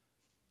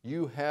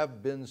you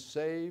have been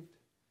saved,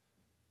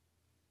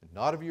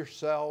 not of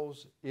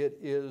yourselves, it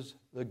is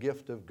the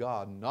gift of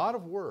God, not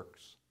of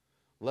works,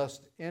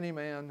 lest any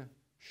man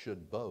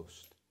should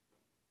boast.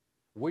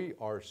 We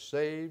are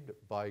saved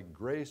by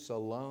grace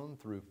alone,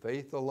 through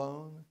faith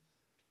alone,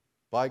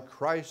 by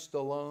Christ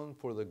alone,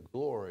 for the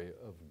glory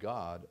of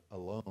God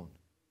alone.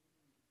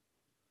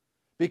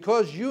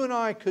 Because you and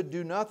I could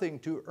do nothing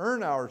to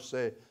earn our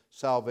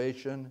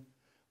salvation,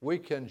 we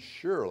can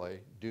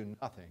surely do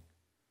nothing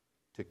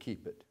to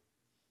keep it.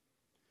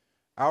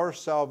 Our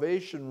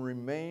salvation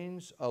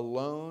remains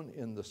alone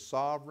in the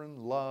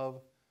sovereign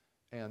love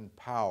and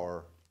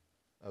power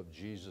of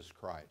Jesus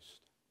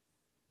Christ.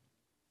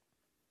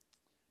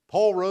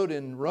 Paul wrote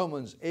in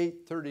Romans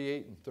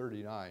 8:38 and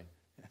 39.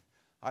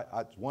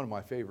 It's one of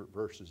my favorite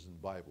verses in the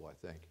Bible, I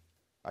think.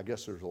 I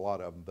guess there's a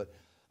lot of them, but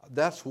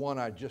that's one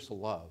I just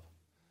love.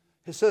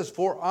 It says,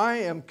 for I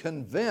am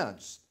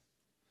convinced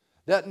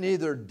that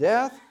neither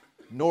death,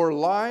 nor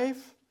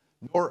life,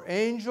 nor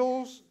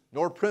angels,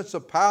 nor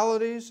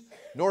principalities,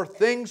 nor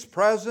things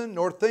present,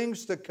 nor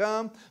things to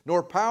come,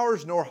 nor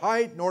powers, nor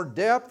height, nor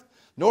depth,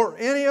 nor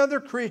any other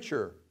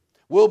creature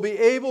will be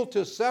able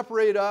to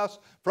separate us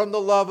from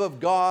the love of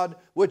God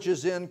which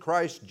is in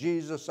Christ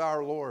Jesus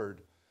our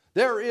Lord.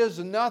 There is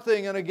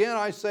nothing, and again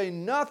I say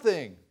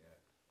nothing,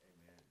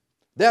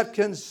 that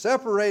can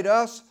separate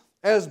us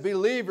as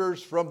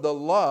believers from the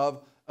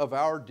love of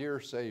our dear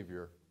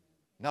Savior.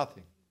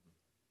 Nothing.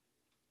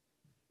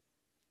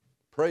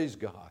 Praise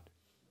God.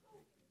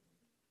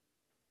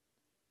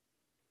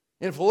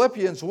 In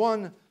Philippians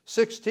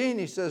 1:16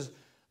 he says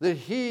that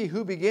he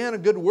who began a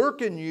good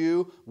work in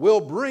you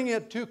will bring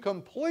it to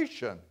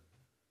completion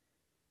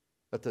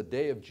at the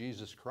day of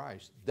Jesus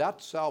Christ.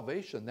 That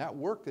salvation, that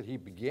work that he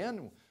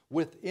began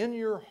within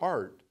your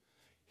heart,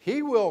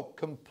 he will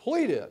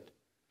complete it.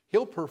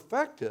 He'll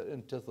perfect it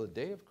until the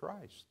day of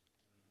Christ.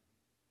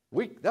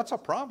 That's a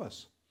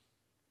promise.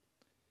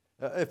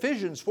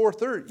 Ephesians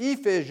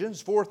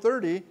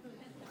 4:30.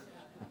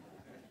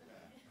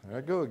 There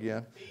I go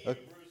again.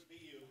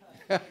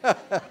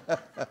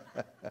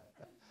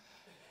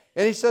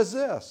 And he says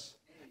this,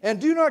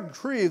 and do not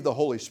grieve the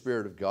Holy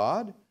Spirit of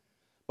God,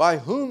 by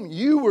whom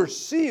you were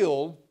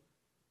sealed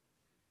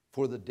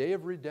for the day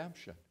of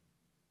redemption.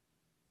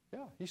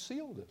 Yeah, he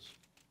sealed us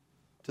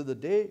to the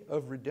day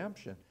of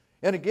redemption.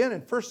 And again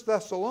in 1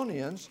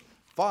 Thessalonians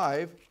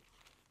 5,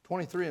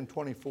 23 and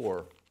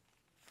 24.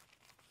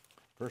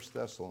 1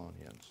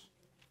 Thessalonians.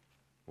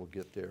 We'll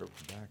get there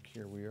back.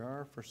 Here we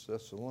are, 1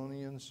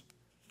 Thessalonians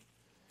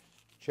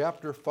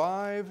chapter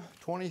 5,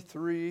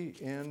 23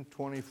 and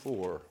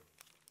 24.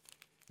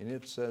 And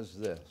it says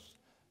this,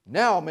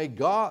 now may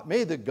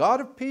the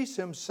God of peace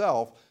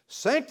himself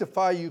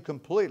sanctify you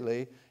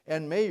completely,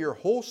 and may your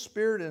whole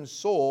spirit and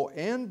soul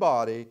and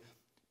body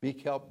be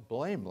kept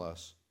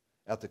blameless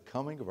at the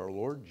coming of our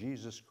Lord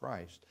Jesus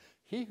Christ.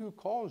 He who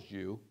calls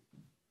you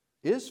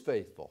is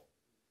faithful,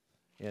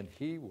 and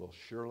he will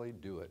surely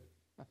do it.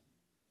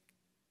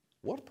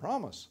 What a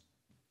promise.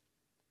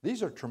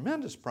 These are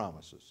tremendous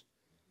promises.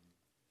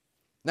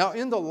 Now,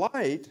 in the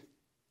light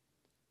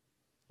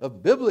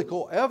of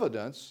biblical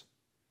evidence,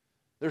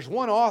 there's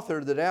one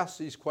author that asks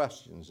these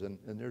questions, and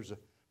there's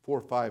 4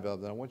 or 5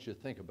 of them. I want you to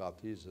think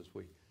about these as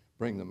we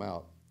bring them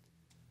out.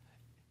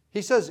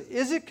 He says,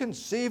 is it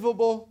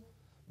conceivable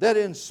that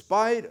in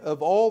spite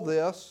of all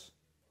this,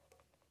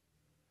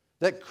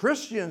 that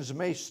Christians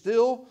may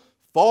still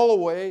fall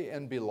away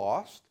and be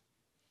lost?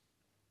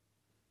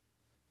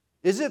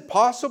 Is it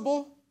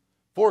possible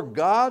for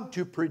God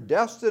to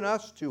predestine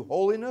us to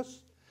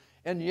holiness,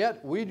 and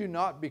yet we do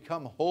not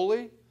become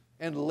holy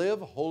and live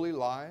holy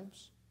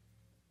lives?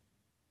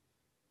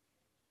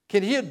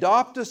 Can He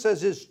adopt us as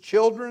His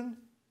children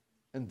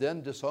and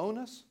then disown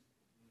us?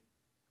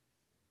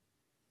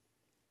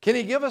 Can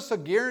He give us a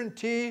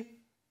guarantee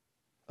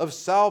of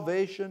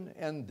salvation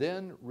and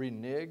then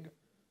renege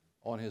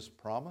on His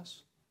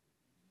promise?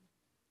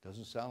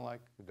 Doesn't sound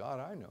like the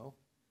God I know.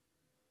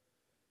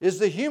 Is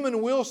the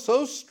human will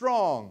so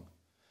strong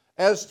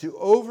as to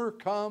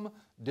overcome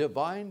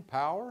divine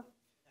power?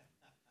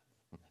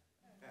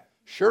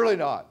 Surely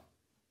not.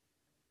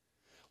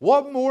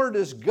 What more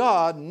does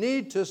God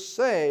need to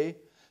say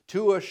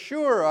to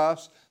assure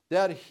us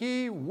that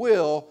He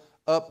will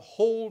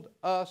uphold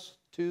us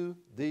to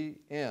the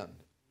end?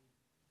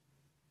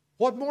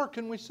 What more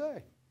can we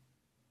say?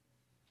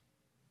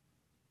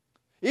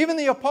 Even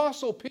the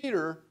Apostle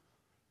Peter,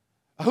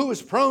 who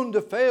was prone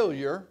to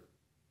failure,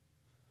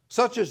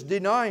 such as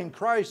denying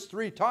Christ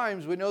 3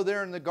 times. We know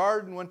there in the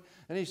garden when,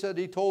 and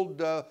he told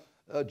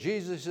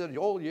Jesus, he said,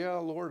 oh yeah,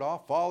 Lord,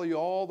 I'll follow you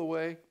all the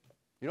way.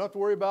 You don't have to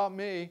worry about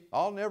me.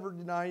 I'll never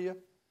deny you.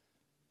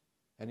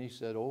 And he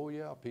said, oh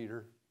yeah,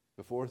 Peter,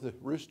 before the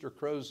rooster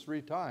crows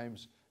 3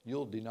 times,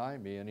 you'll deny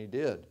me. And he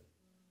did.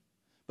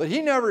 But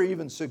he never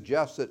even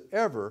suggested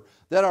ever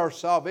that our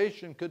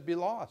salvation could be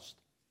lost.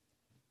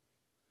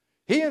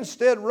 He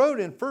instead wrote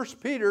in 1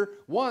 Peter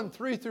 1,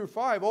 3 through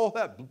 5, all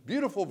that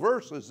beautiful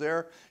verses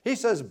there. He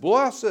says,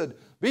 blessed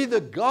be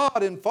the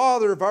God and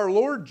Father of our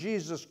Lord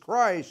Jesus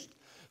Christ,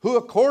 who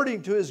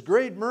according to His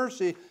great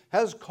mercy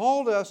has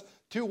called us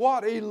to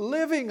what? A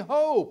living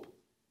hope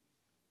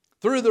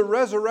through the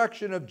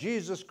resurrection of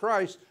Jesus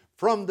Christ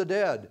from the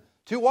dead.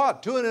 To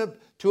what?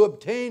 To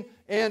obtain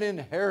an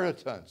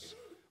inheritance.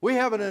 We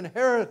have an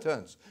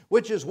inheritance,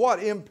 which is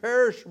what?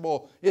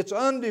 Imperishable. It's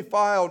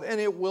undefiled, and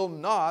it will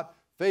not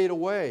fade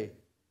away.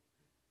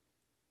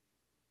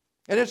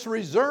 And it's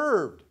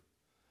reserved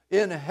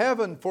in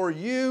heaven for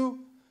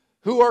you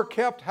who are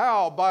kept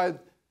how? By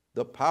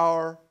the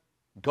power,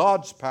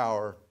 God's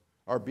power,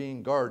 are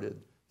being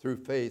guarded through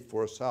faith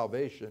for a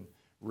salvation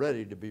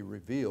ready to be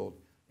revealed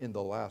in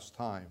the last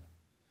time.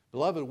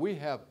 Beloved, we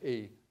have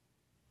a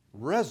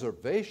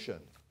reservation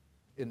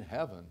in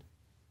heaven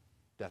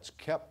that's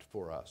kept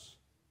for us.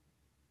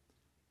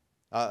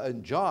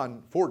 In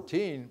John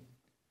 14,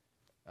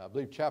 I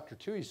believe chapter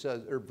 2, he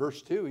says, or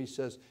verse 2, he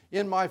says,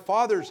 in my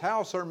Father's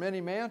house are many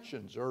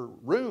mansions or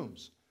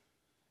rooms.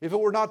 If it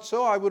were not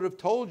so, I would have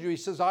told you. He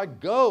says, I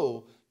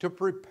go to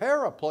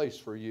prepare a place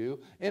for you.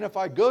 And if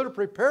I go to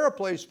prepare a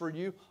place for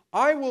you,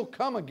 I will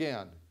come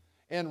again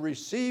and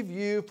receive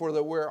you, for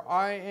that where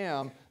I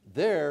am,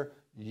 there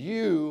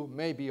you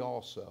may be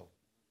also.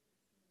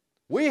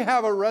 We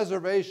have a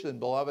reservation,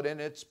 beloved, and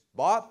it's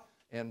bought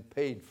and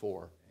paid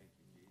for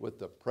with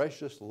the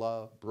precious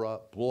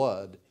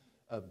blood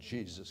of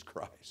Jesus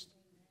Christ.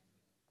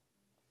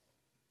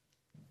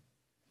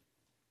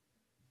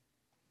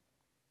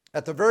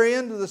 At the very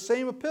end of the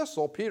same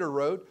epistle, Peter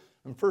wrote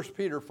in 1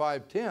 Peter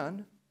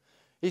 5:10,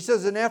 he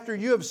says, and after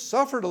you have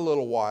suffered a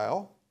little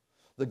while,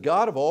 the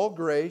God of all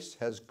grace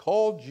has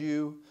called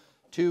you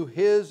to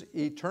His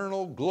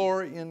eternal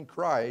glory in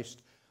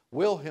Christ,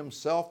 will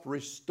Himself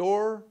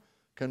restore,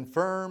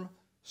 confirm,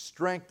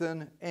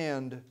 strengthen,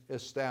 and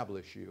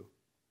establish you.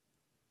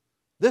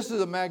 This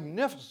is a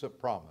magnificent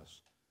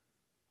promise.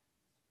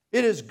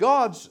 It is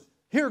God's,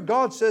 here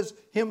God says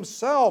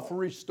Himself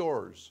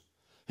restores,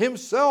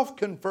 Himself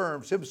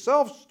confirms,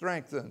 Himself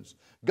strengthens.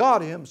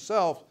 God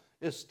Himself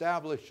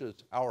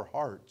establishes our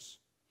hearts.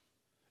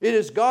 It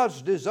is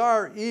God's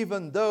desire,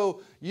 even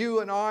though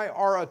you and I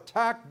are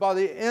attacked by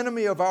the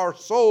enemy of our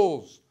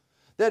souls,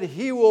 that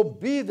He will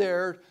be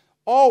there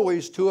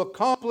always to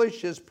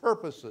accomplish His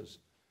purposes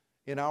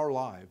in our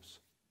lives,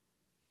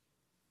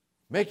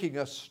 making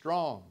us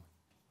strong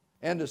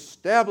and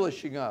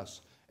establishing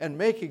us and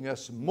making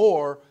us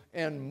more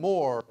and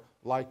more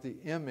like the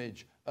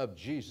image of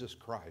Jesus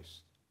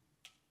Christ.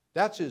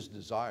 That's His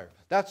desire.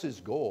 That's His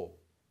goal.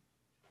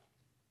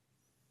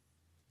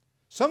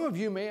 Some of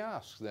you may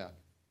ask then,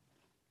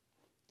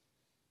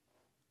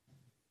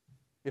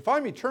 if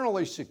I'm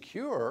eternally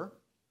secure,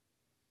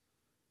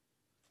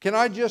 can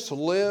I just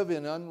live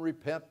in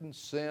unrepentant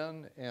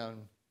sin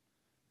and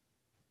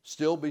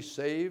still be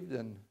saved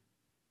and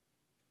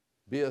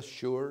be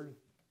assured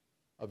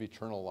of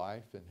eternal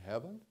life in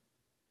heaven?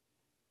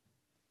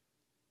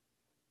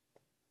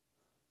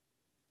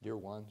 Dear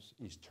ones,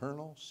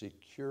 eternal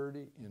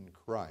security in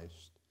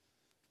Christ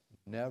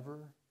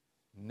never,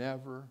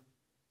 never,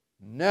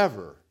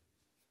 never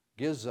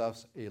gives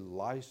us a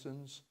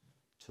license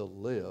to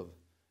live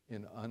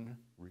in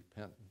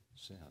unrepentant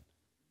sin.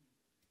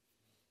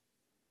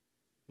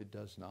 It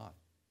does not.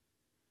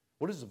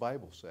 What does the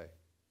Bible say?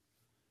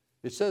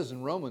 It says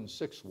in Romans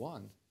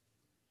 6:1,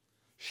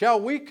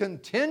 shall we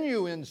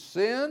continue in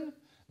sin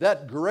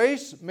that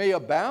grace may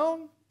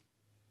abound?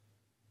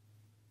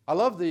 I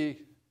love the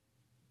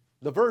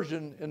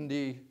version in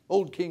the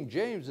Old King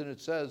James, and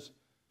it says,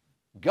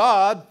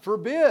 God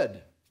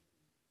forbid.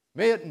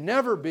 May it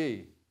never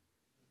be.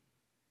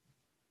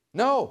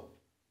 No.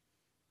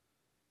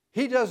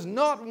 He does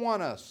not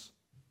want us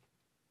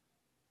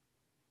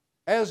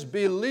as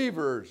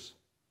believers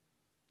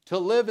to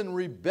live in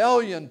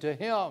rebellion to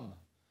Him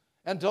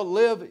and to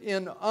live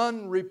in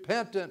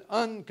unrepentant,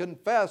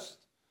 unconfessed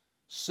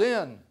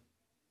sin.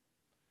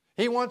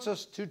 He wants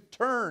us to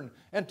turn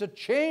and to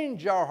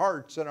change our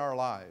hearts and our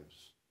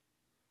lives.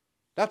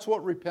 That's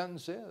what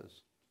repentance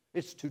is.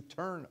 It's to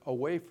turn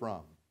away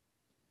from.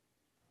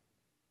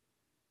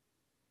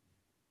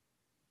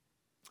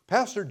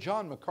 Pastor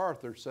John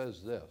MacArthur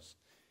says this,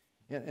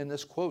 and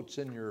this quote's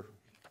in your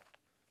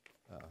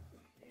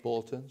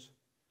bulletins.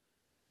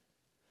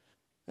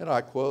 And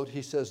I quote,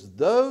 he says,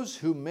 those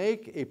who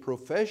make a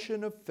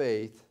profession of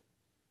faith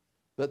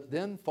but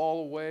then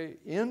fall away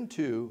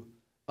into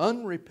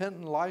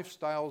unrepentant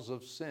lifestyles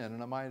of sin,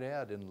 and I might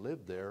add, and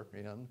live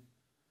therein,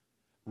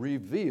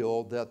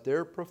 reveal that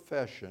their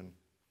profession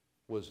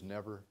was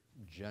never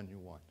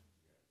genuine.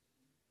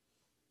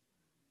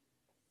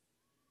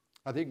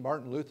 I think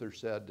Martin Luther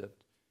said that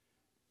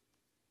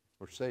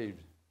we're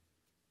saved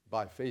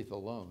by faith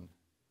alone,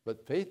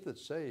 but faith that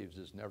saves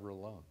is never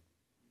alone.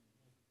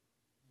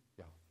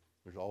 Yeah,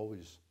 there's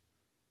always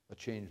a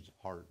changed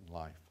heart and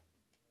life.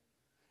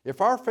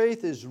 If our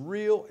faith is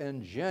real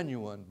and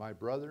genuine, my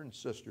brother and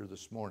sister,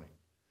 this morning,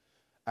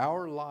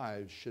 our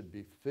lives should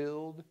be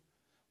filled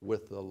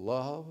with the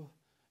love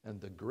and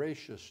the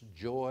gracious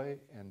joy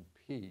and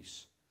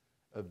peace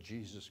of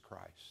Jesus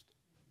Christ.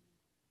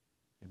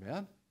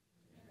 Amen?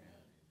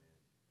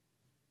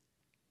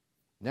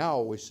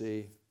 Now we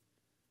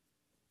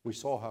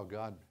saw how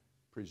God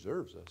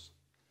preserves us.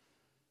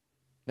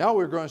 Now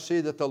we're going to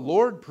see that the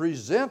Lord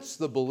presents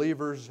the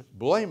believers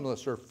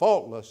blameless or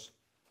faultless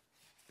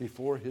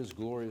before His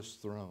glorious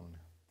throne.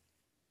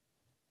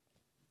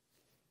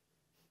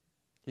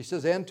 He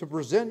says, and to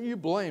present you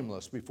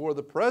blameless before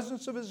the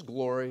presence of His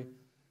glory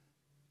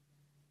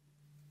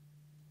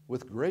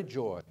with great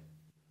joy,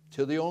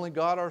 to the only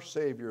God our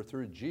Savior,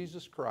 through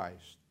Jesus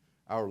Christ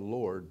our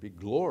Lord, be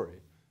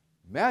glory,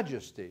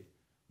 majesty,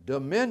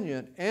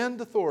 dominion, and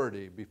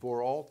authority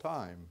before all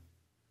time,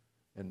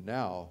 and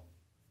now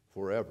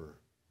forever.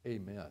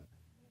 Amen.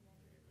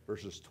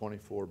 Verses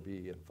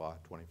 24b and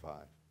 25.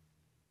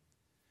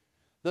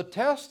 The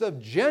test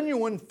of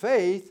genuine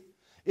faith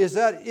is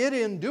that it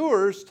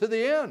endures to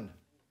the end.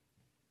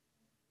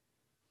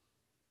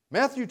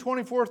 Matthew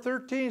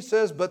 24:13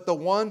 says, but the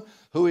one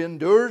who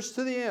endures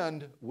to the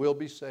end will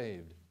be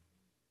saved.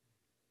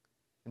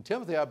 In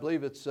Timothy, I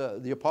believe it's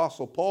the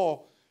Apostle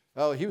Paul.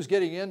 He was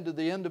getting into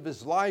the end of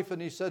his life,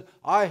 and he said,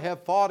 I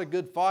have fought a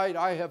good fight.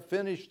 I have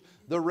finished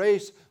the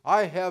race.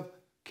 I have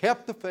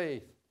kept the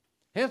faith.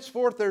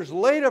 Henceforth there's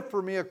laid up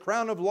for me a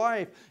crown of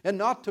life, and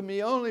not to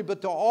me only,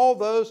 but to all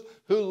those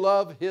who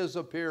love His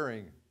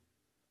appearing.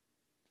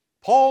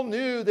 Paul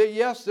knew that,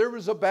 yes, there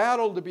was a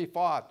battle to be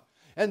fought.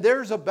 And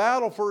there's a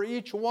battle for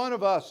each one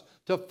of us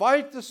to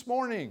fight this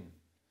morning.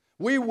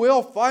 We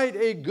will fight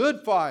a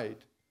good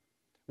fight.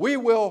 We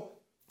will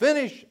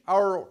finish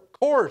our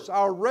course,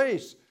 our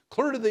race,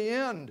 clear to the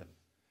end.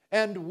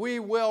 And we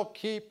will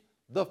keep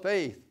the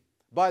faith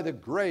by the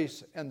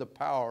grace and the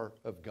power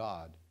of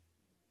God.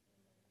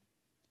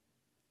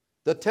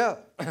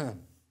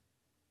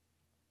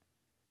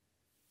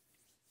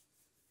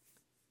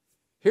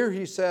 Here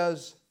he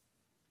says,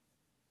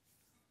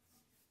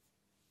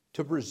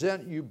 to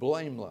present you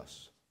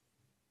blameless,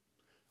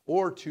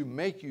 or to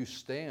make you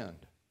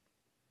stand.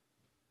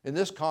 In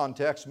this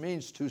context,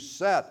 means to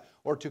set,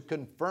 or to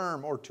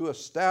confirm, or to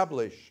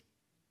establish.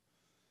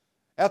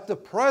 At the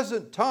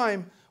present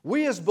time,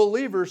 we as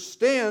believers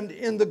stand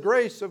in the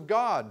grace of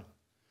God.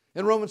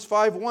 In Romans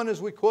 5:1,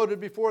 as we quoted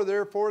before,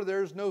 therefore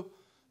there's no,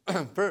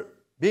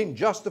 being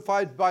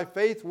justified by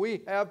faith,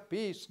 we have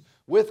peace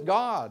with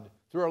God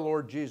through our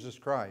Lord Jesus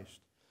Christ.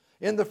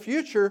 In the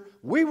future,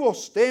 we will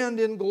stand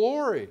in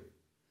glory.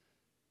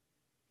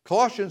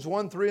 Colossians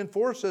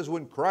 1:3-4 says,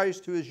 when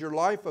Christ, who is your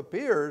life,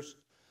 appears,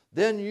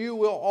 then you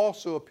will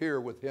also appear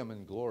with Him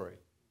in glory.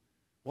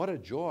 What a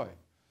joy.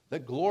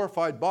 That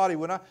glorified body.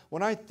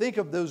 When I think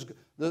of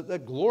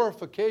the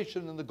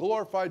glorification and the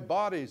glorified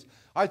bodies,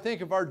 I think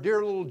of our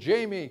dear little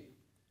Jamie,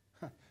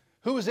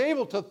 who was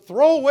able to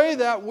throw away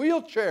that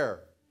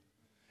wheelchair.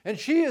 And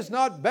she is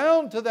not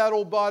bound to that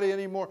old body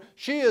anymore.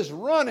 She is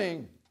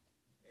running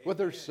with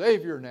her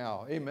Savior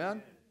now.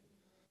 Amen?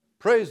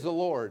 Praise the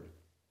Lord.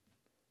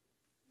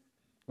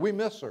 We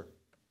miss her.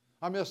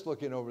 I miss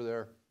looking over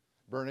there,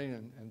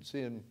 burning, and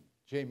seeing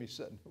Jamie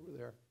sitting over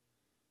there.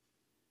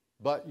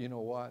 But you know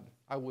what?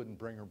 I wouldn't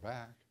bring her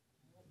back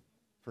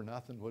for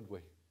nothing, would we?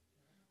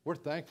 We're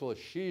thankful that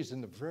she's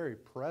in the very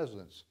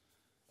presence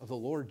of the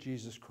Lord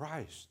Jesus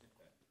Christ.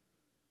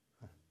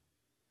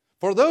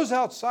 For those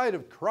outside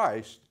of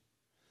Christ,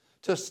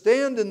 to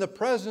stand in the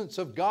presence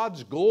of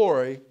God's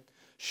glory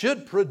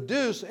should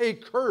produce a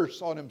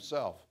curse on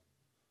himself.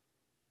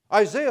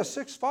 Isaiah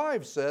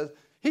 6:5 says,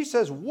 he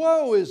says,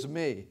 woe is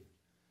me,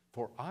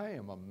 for I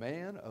am a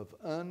man of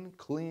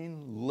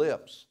unclean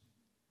lips.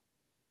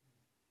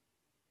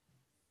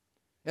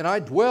 And I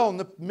dwell in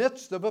the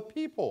midst of a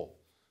people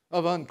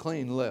of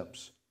unclean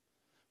lips.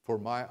 For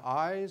my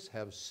eyes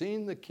have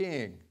seen the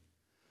King,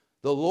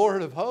 the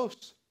Lord of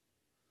hosts.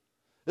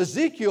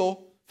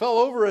 Ezekiel fell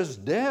over as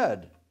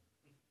dead.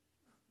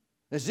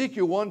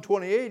 Ezekiel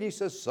 1:28, he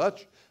says,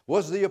 such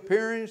was the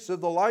appearance of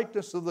the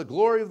likeness of the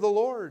glory of the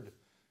Lord.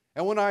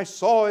 And when I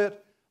saw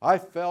it, I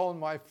fell on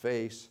my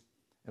face,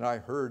 and I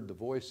heard the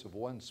voice of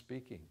one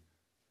speaking.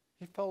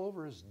 He fell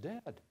over as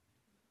dead.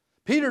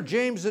 Peter,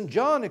 James, and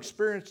John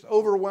experienced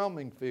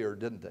overwhelming fear,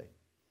 didn't they?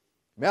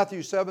 Matthew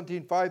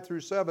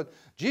 17:5-7,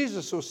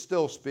 Jesus was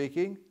still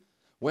speaking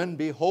when,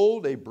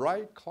 behold, a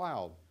bright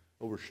cloud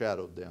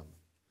overshadowed them.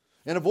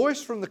 And a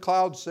voice from the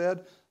cloud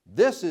said,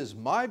 this is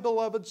my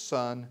beloved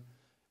Son,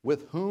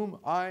 with whom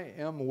I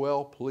am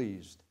well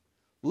pleased.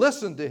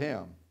 Listen to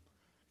him.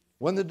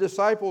 When the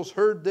disciples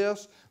heard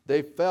this,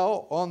 they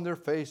fell on their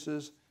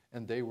faces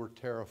and they were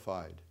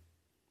terrified.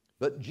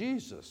 But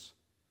Jesus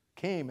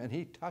came and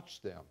he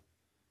touched them,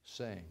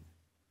 saying,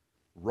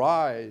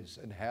 rise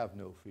and have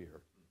no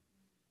fear.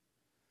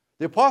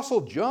 The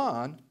Apostle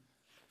John,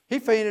 he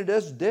fainted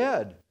as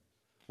dead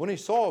when he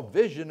saw a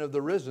vision of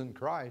the risen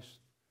Christ.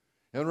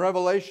 In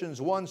Revelations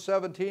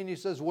 1:17, he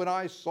says, when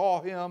I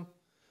saw him,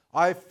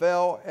 I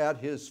fell at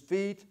his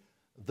feet,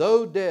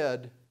 though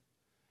dead,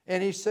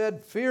 and he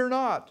said, fear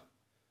not,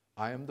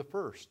 I am the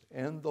first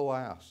and the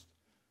last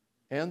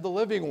and the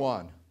living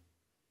one.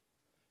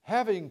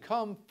 Having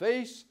come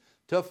face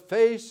to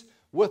face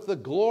with the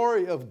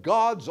glory of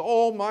God's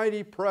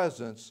almighty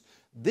presence,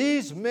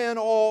 these men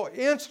all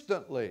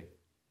instantly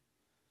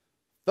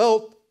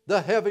felt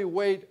the heavy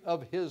weight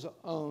of his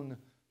own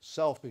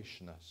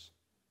selfishness.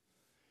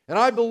 And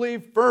I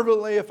believe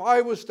fervently, if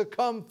I was to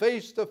come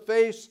face to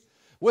face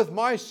with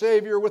my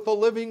Savior, with the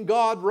living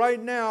God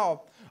right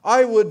now,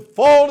 I would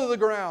fall to the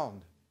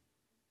ground,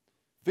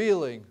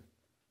 feeling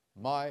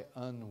my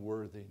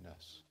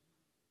unworthiness.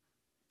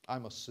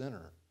 I'm a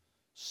sinner,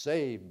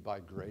 saved by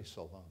grace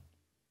alone.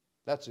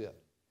 That's it.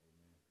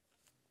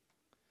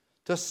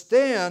 To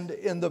stand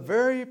in the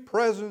very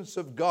presence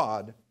of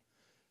God,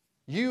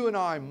 you and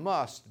I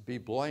must be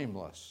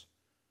blameless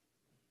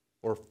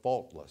or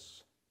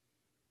faultless.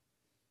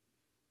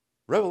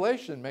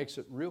 Revelation makes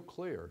it real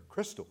clear,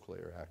 crystal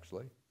clear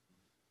actually,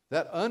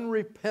 that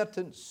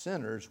unrepentant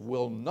sinners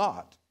will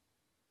not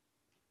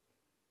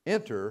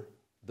enter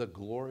the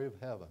glory of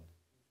heaven.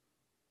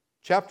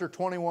 Chapter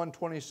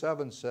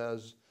 21:27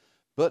 says,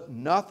 but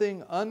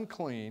nothing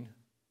unclean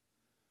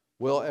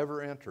will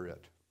ever enter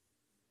it,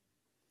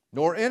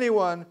 nor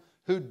anyone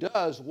who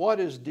does what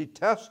is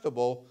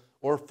detestable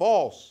or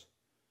false,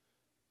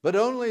 but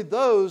only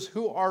those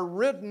who are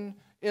written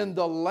in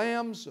the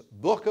Lamb's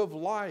book of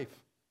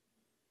life.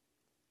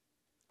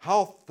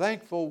 How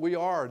thankful we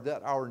are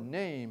that our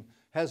name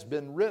has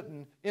been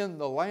written in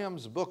the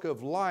Lamb's book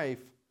of life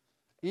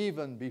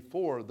even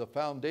before the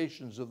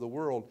foundations of the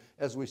world,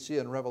 as we see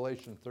in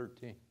Revelation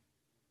 13.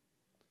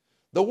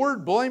 The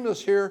word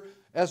blameless here,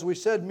 as we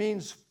said,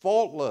 means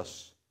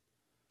faultless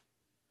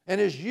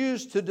and is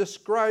used to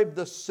describe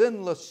the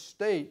sinless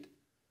state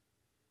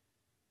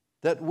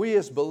that we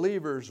as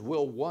believers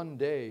will one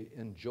day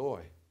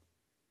enjoy.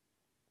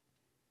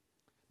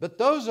 But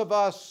those of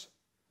us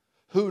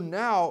who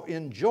now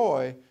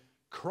enjoy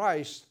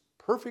Christ's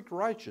perfect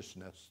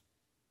righteousness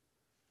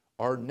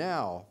are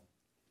now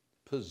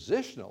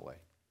positionally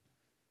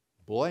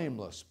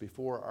blameless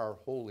before our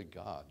holy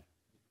God.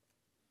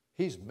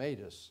 He's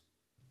made us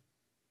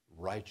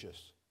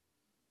righteous.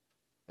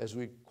 As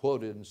we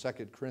quoted in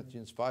 2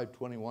 Corinthians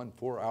 5:21,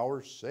 for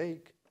our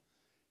sake,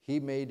 he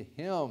made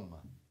him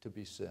to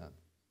be sin,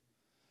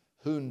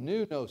 who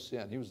knew no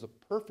sin. He was the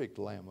perfect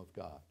Lamb of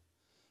God,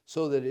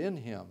 so that in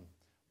him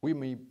we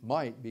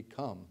might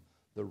become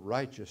the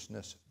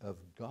righteousness of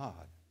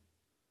God.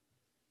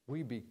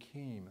 We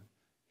became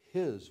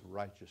his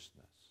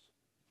righteousness.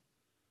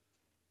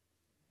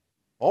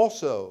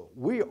 Also,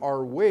 we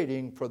are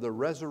waiting for the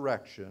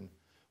resurrection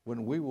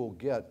when we will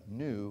get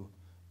new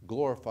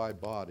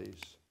glorified bodies.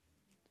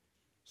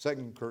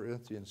 2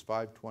 Corinthians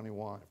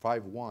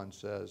 5:1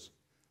 says,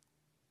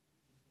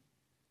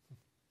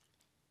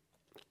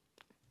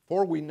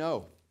 "For we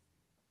know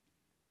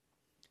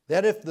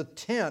that if the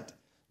tent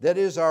that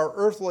is our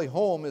earthly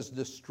home is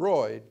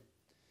destroyed,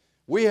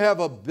 we have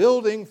a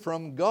building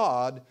from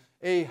God,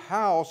 a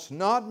house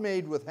not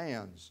made with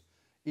hands,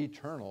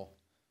 eternal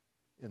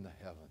in the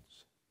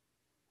heavens."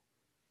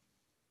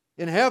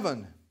 In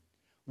heaven,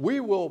 we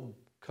will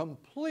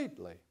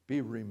completely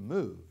be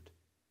removed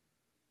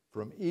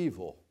from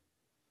evil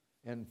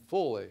and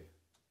fully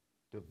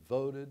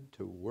devoted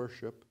to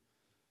worship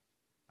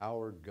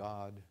our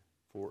God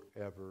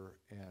forever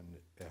and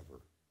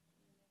ever.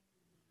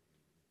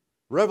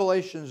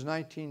 Revelations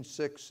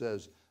 19:6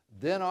 says,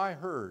 "Then I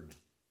heard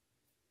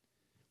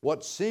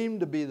what seemed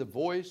to be the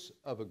voice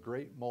of a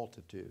great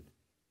multitude,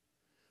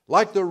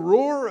 like the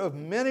roar of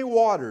many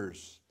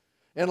waters,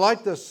 and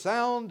like the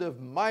sound of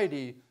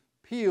mighty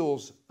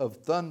peals of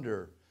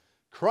thunder,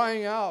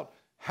 crying out,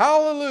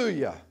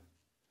 'Hallelujah!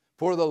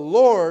 For the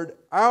Lord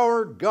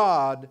our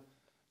God,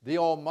 the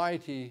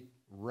Almighty,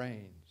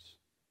 reigns.'"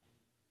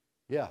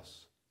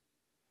 Yes,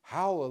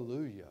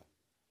 hallelujah,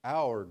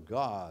 our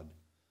God,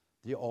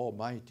 the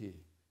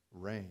Almighty,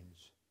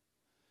 reigns.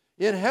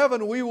 In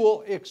heaven we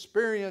will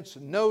experience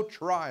no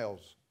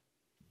trials.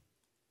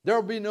 There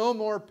will be no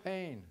more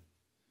pain,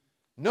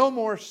 no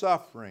more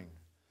suffering,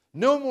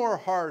 no more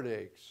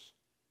heartaches,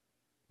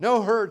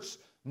 no hurts,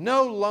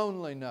 no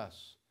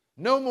loneliness,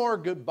 no more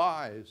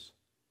goodbyes,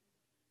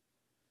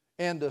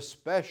 and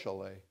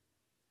especially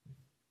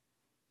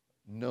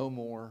no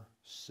more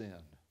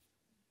sin.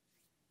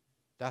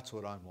 That's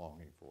what I'm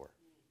longing for.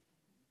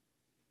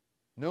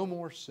 No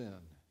more sin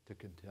to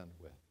contend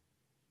with.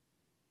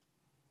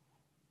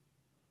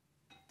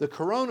 The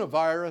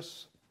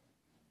coronavirus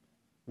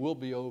will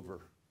be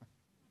over.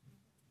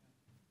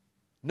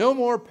 No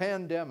more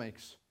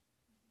pandemics.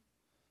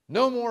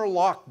 No more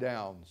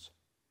lockdowns.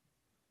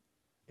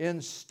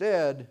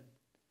 Instead,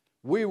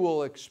 we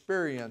will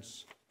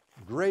experience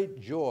great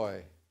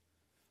joy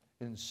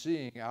in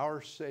seeing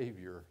our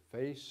Savior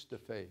face to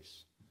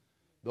face,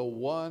 the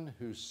one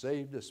who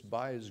saved us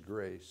by his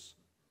grace,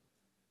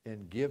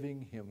 and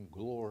giving him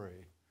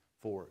glory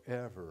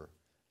forever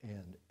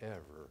and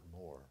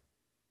evermore.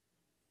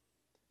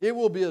 It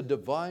will be a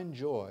divine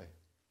joy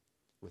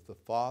with the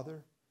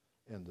Father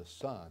and the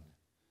Son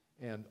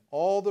and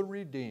all the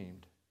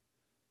redeemed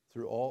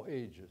through all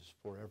ages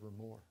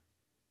forevermore.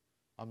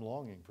 I'm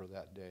longing for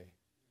that day.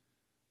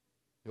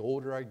 The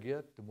older I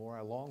get, the more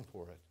I long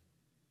for it.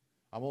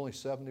 I'm only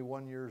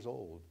 71 years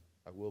old.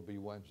 I will be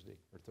Wednesday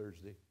or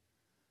Thursday.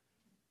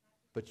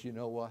 But you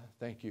know what?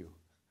 Thank you.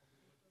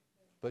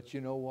 But you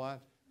know what?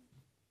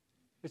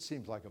 It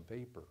seems like a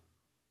vapor.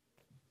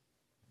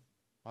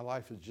 My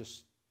life is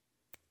just,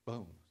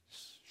 boom,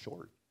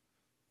 short.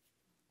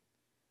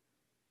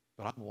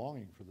 But I'm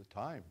longing for the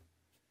time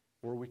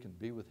where we can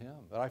be with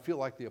him. But I feel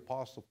like the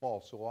Apostle Paul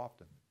so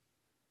often.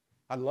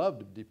 I love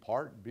to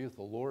depart and be with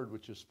the Lord,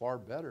 which is far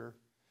better.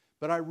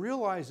 But I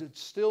realize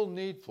it's still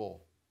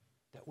needful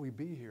that we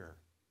be here.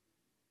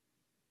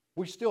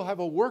 We still have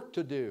a work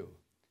to do.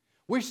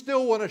 We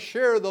still want to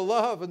share the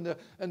love and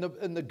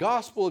the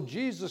gospel of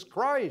Jesus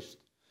Christ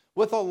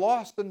with a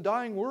lost and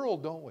dying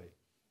world, don't we?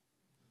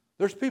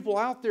 There's people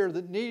out there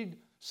that need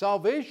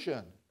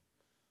salvation.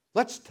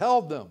 Let's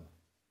tell them.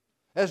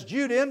 As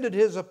Jude ended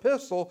his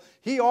epistle,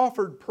 he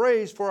offered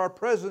praise for our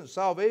present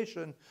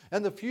salvation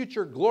and the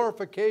future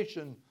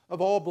glorification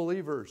of all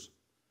believers.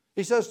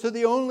 He says, "To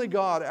the only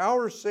God,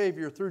 our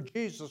Savior, through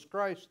Jesus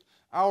Christ,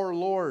 our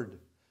Lord,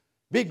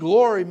 be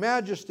glory,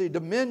 majesty,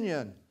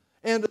 dominion,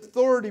 and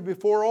authority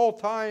before all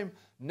time,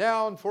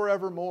 now and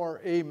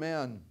forevermore.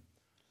 Amen."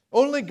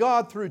 Only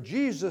God through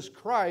Jesus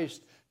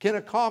Christ can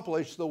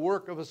accomplish the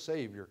work of a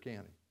Savior,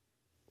 can he?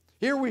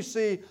 Here we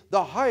see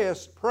the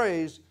highest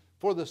praise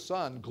for the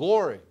Son.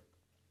 Glory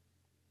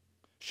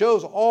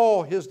shows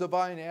all his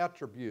divine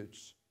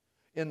attributes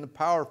in the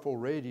powerful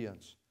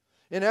radiance.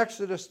 In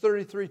Exodus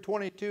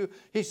 33:22,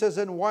 he says,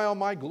 "And while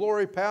my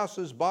glory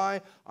passes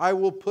by, I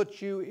will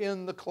put you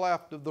in the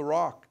cleft of the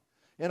rock,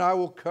 and I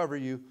will cover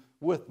you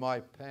with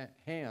my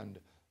hand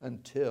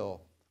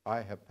until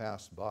I have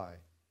passed by."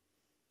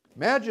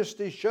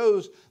 Majesty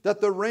shows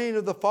that the reign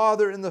of the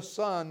Father and the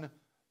Son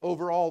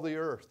over all the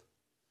earth.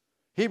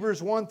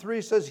 Hebrews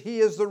 1:3 says, "He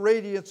is the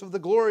radiance of the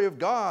glory of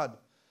God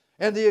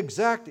and the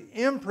exact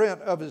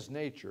imprint of his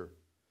nature.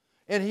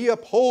 And he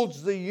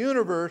upholds the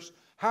universe."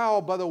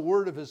 How? By the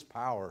word of his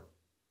power.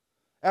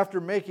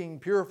 After making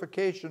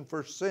purification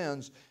for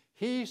sins,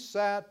 he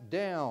sat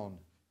down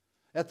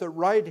at the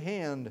right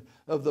hand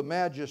of the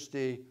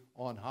majesty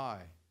on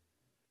high.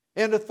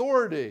 And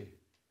authority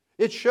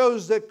It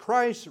shows that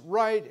Christ's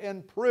right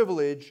and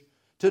privilege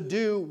to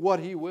do what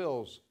He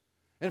wills.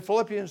 In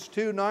Philippians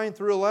 2, 9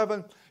 through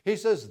 11, he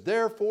says,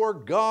 "Therefore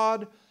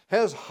God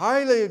has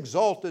highly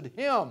exalted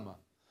Him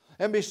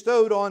and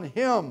bestowed on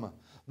Him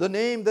the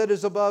name that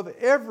is above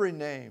every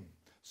name,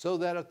 so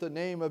that at the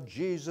name of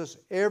Jesus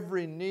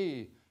every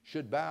knee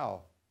should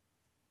bow,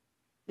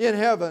 in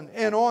heaven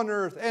and on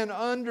earth and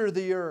under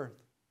the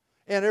earth,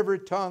 and every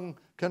tongue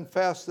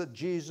confess that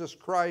Jesus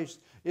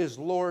Christ is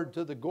Lord,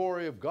 to the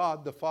glory of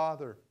God the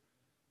Father."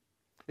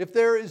 If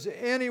there is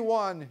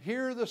anyone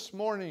here this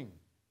morning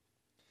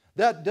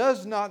that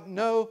does not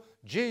know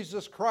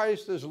Jesus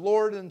Christ as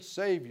Lord and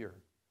Savior,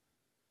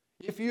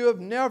 if you have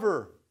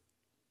never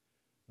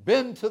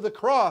been to the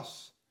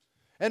cross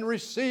and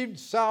received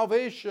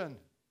salvation,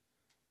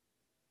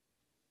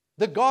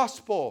 the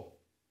gospel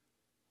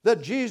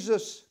that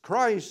Jesus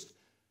Christ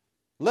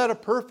led a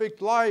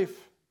perfect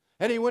life,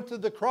 and He went to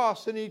the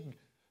cross and He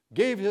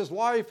gave His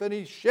life and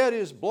He shed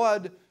His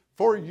blood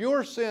for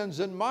your sins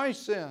and my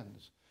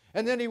sins.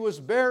 And then He was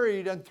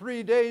buried, and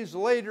 3 days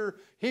later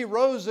He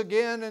rose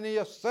again and He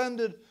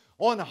ascended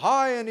on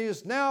high, and He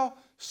is now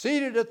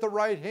seated at the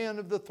right hand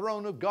of the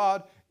throne of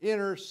God,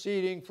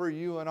 interceding for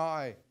you and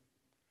I.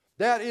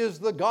 That is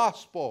the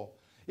gospel.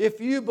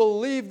 If you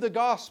believe the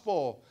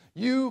gospel,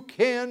 you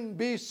can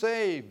be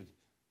saved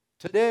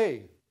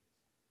today.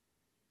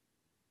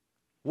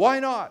 Why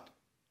not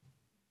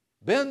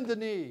bend the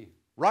knee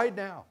right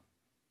now?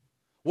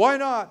 Why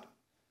not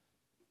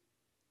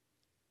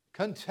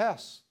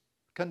confess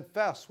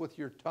with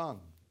your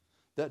tongue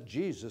that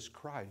Jesus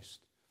Christ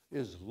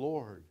is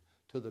Lord,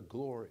 to the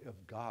glory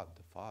of God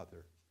the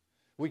Father?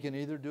 We can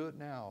either do it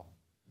now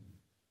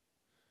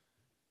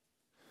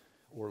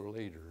or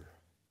later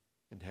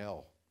in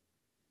hell.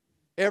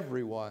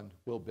 Everyone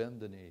will bend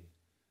the knee.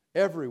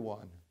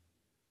 Everyone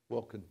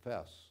will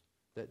confess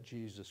that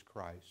Jesus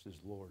Christ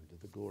is Lord, to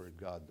the glory of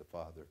God the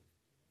Father.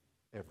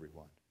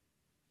 Everyone.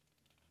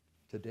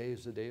 Today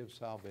is the day of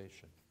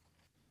salvation.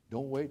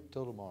 Don't wait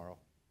till tomorrow.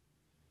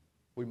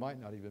 We might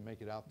not even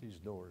make it out these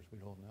doors. We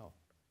don't know.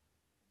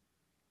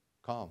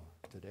 Come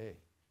today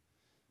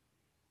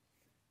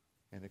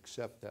and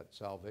accept that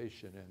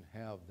salvation and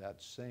have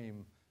that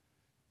same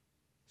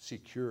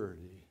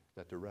security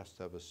that the rest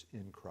of us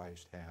in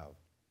Christ have.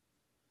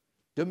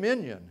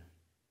 Dominion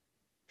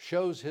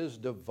shows His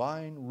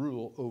divine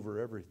rule over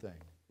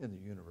everything in the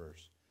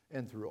universe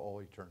and through all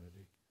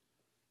eternity.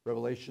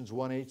 Revelations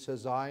 1:8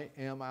 says, "I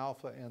am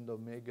Alpha and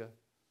Omega,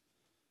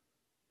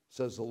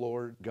 says the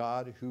Lord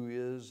God, who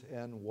is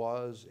and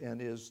was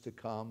and is to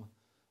come,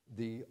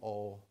 the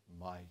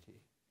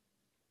Almighty."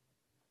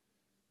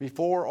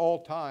 Before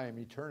all time,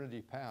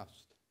 eternity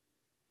past,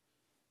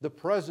 the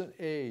present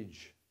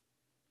age,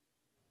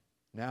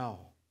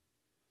 now,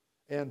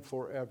 and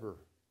forever,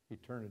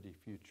 eternity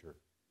future.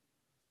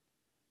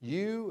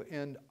 You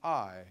and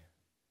I,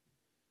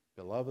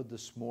 beloved,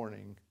 this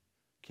morning,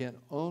 can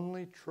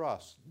only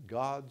trust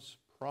God's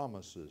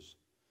promises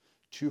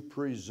to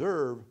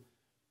preserve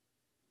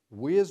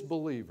we as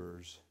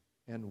believers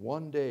and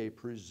one day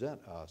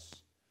present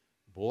us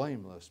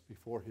blameless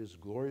before His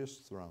glorious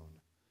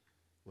throne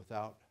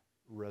without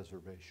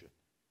reservation.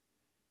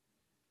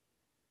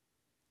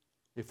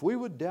 If we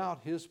would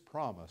doubt His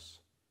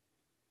promise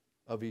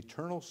of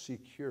eternal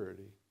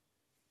security,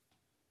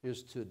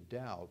 is to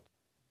doubt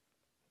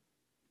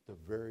the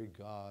very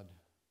God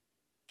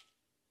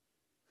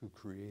who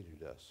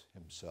created us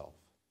Himself,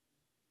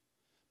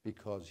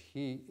 because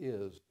He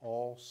is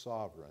all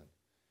sovereign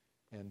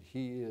and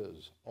He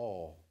is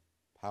all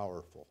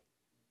powerful.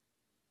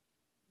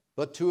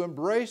 But to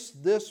embrace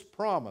this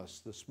promise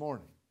this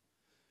morning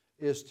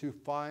is to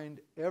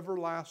find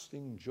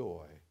everlasting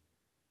joy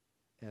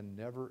and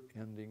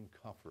never-ending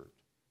comfort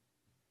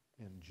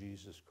in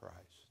Jesus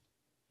Christ.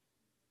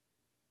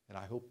 And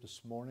I hope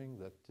this morning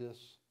that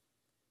this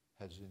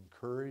has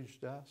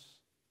encouraged us,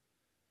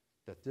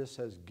 that this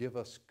has given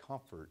us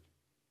comfort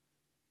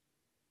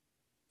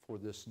for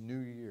this new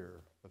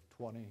year of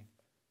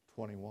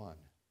 2021.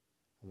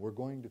 We're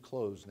going to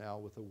close now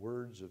with the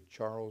words of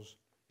Charles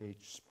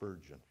H.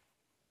 Spurgeon.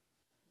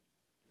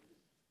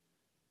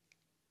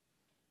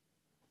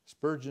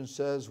 Spurgeon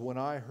says, "When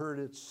I heard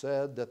it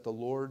said that the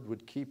Lord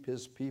would keep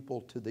His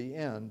people to the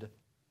end,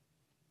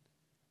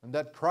 and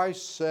that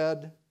Christ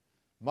said,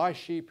 'My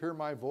sheep hear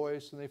my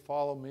voice, and they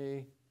follow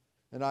me,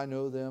 and I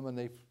know them, and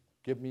they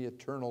give me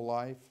eternal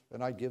life,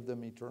 and I give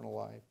them eternal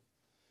life.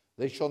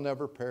 They shall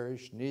never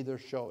perish, neither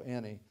shall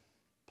any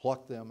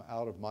pluck them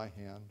out of my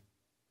hand.'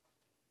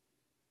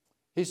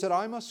 He said,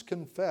 I must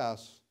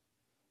confess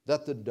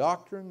that the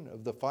doctrine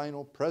of the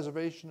final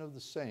preservation of the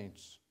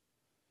saints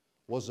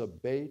was a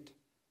bait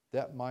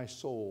that my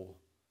soul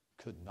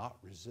could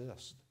not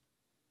resist.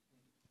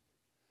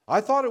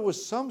 I thought it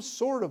was some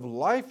sort of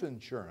life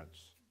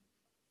insurance,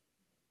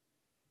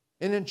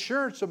 an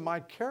insurance of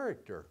my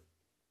character,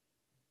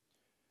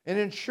 an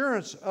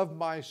insurance of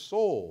my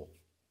soul,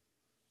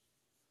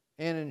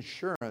 an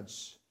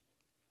insurance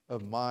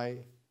of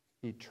my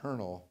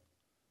eternal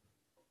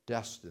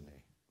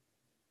destiny.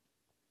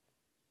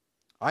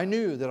 I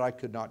knew that I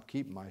could not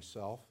keep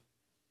myself.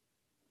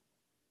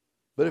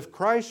 But if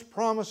Christ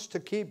promised to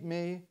keep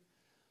me,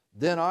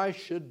 then I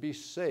should be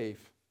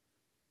safe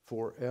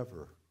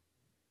forever.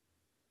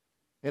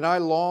 And I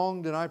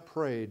longed and I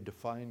prayed to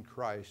find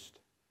Christ,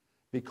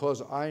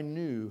 because I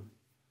knew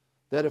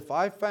that if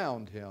I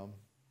found Him,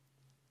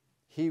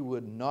 He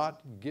would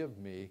not give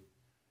me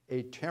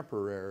a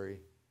temporary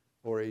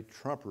or a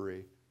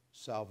trumpery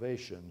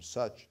salvation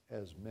such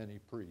as many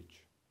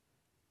preach.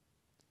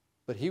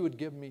 But He would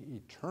give me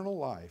eternal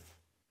life,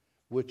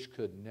 which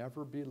could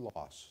never be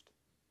lost,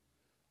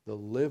 the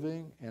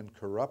living and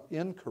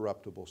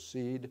incorruptible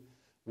seed,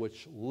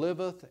 which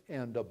liveth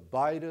and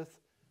abideth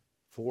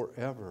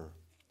forever.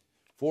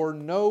 For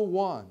no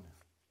one,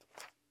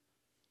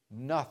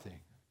 nothing,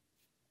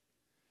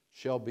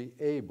 shall be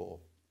able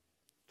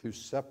to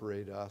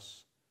separate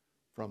us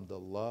from the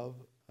love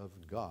of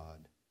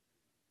God,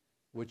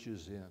 which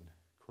is in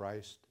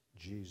Christ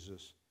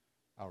Jesus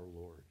our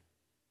Lord.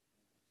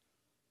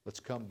 Let's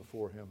come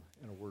before Him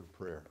in a word of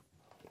prayer.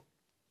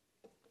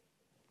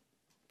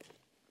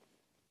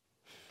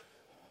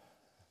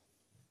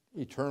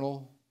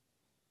 Eternal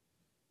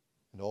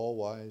and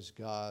all-wise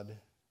God,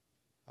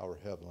 our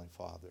Heavenly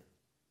Father,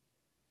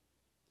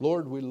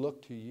 Lord, we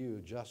look to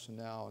You just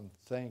now and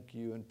thank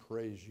You and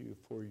praise You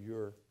for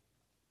Your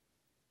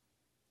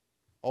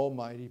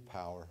almighty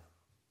power.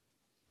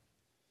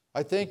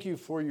 I thank You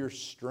for Your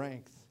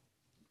strength.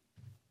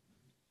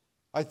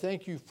 I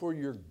thank You for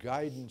Your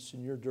guidance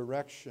and Your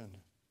direction.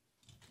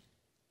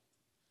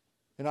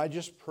 And I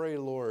just pray,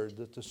 Lord,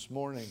 that this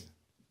morning,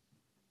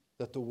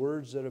 that the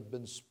words that have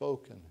been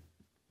spoken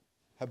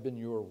have been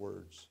Your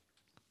words.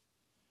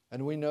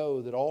 And we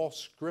know that all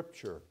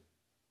Scripture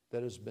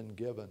that has been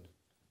given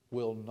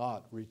will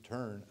not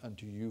return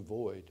unto You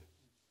void,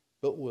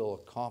 but will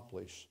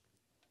accomplish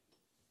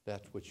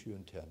that which You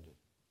intended.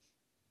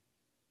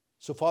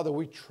 So, Father,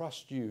 we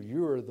trust You.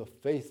 You are the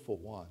faithful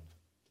one.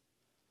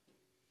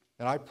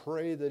 And I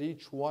pray that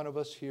each one of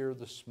us here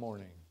this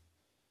morning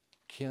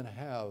can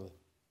have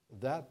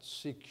that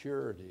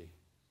security,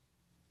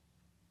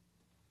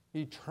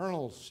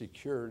 eternal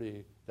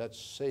security that's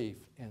safe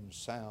and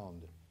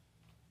sound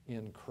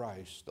in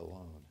Christ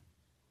alone.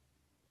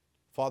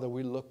 Father,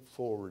 we look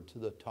forward to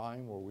the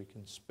time where we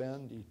can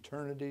spend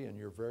eternity in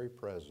Your very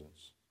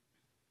presence.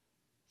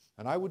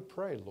 And I would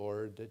pray,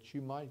 Lord, that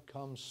You might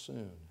come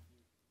soon.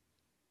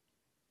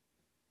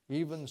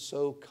 Even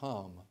so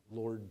come,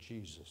 Lord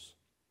Jesus.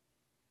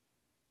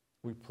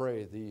 We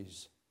pray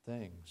these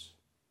things,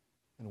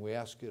 and we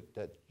ask it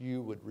that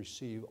You would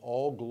receive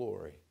all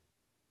glory.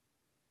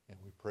 And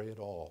we pray it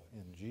all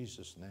in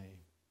Jesus' name.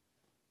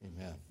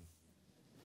 Amen.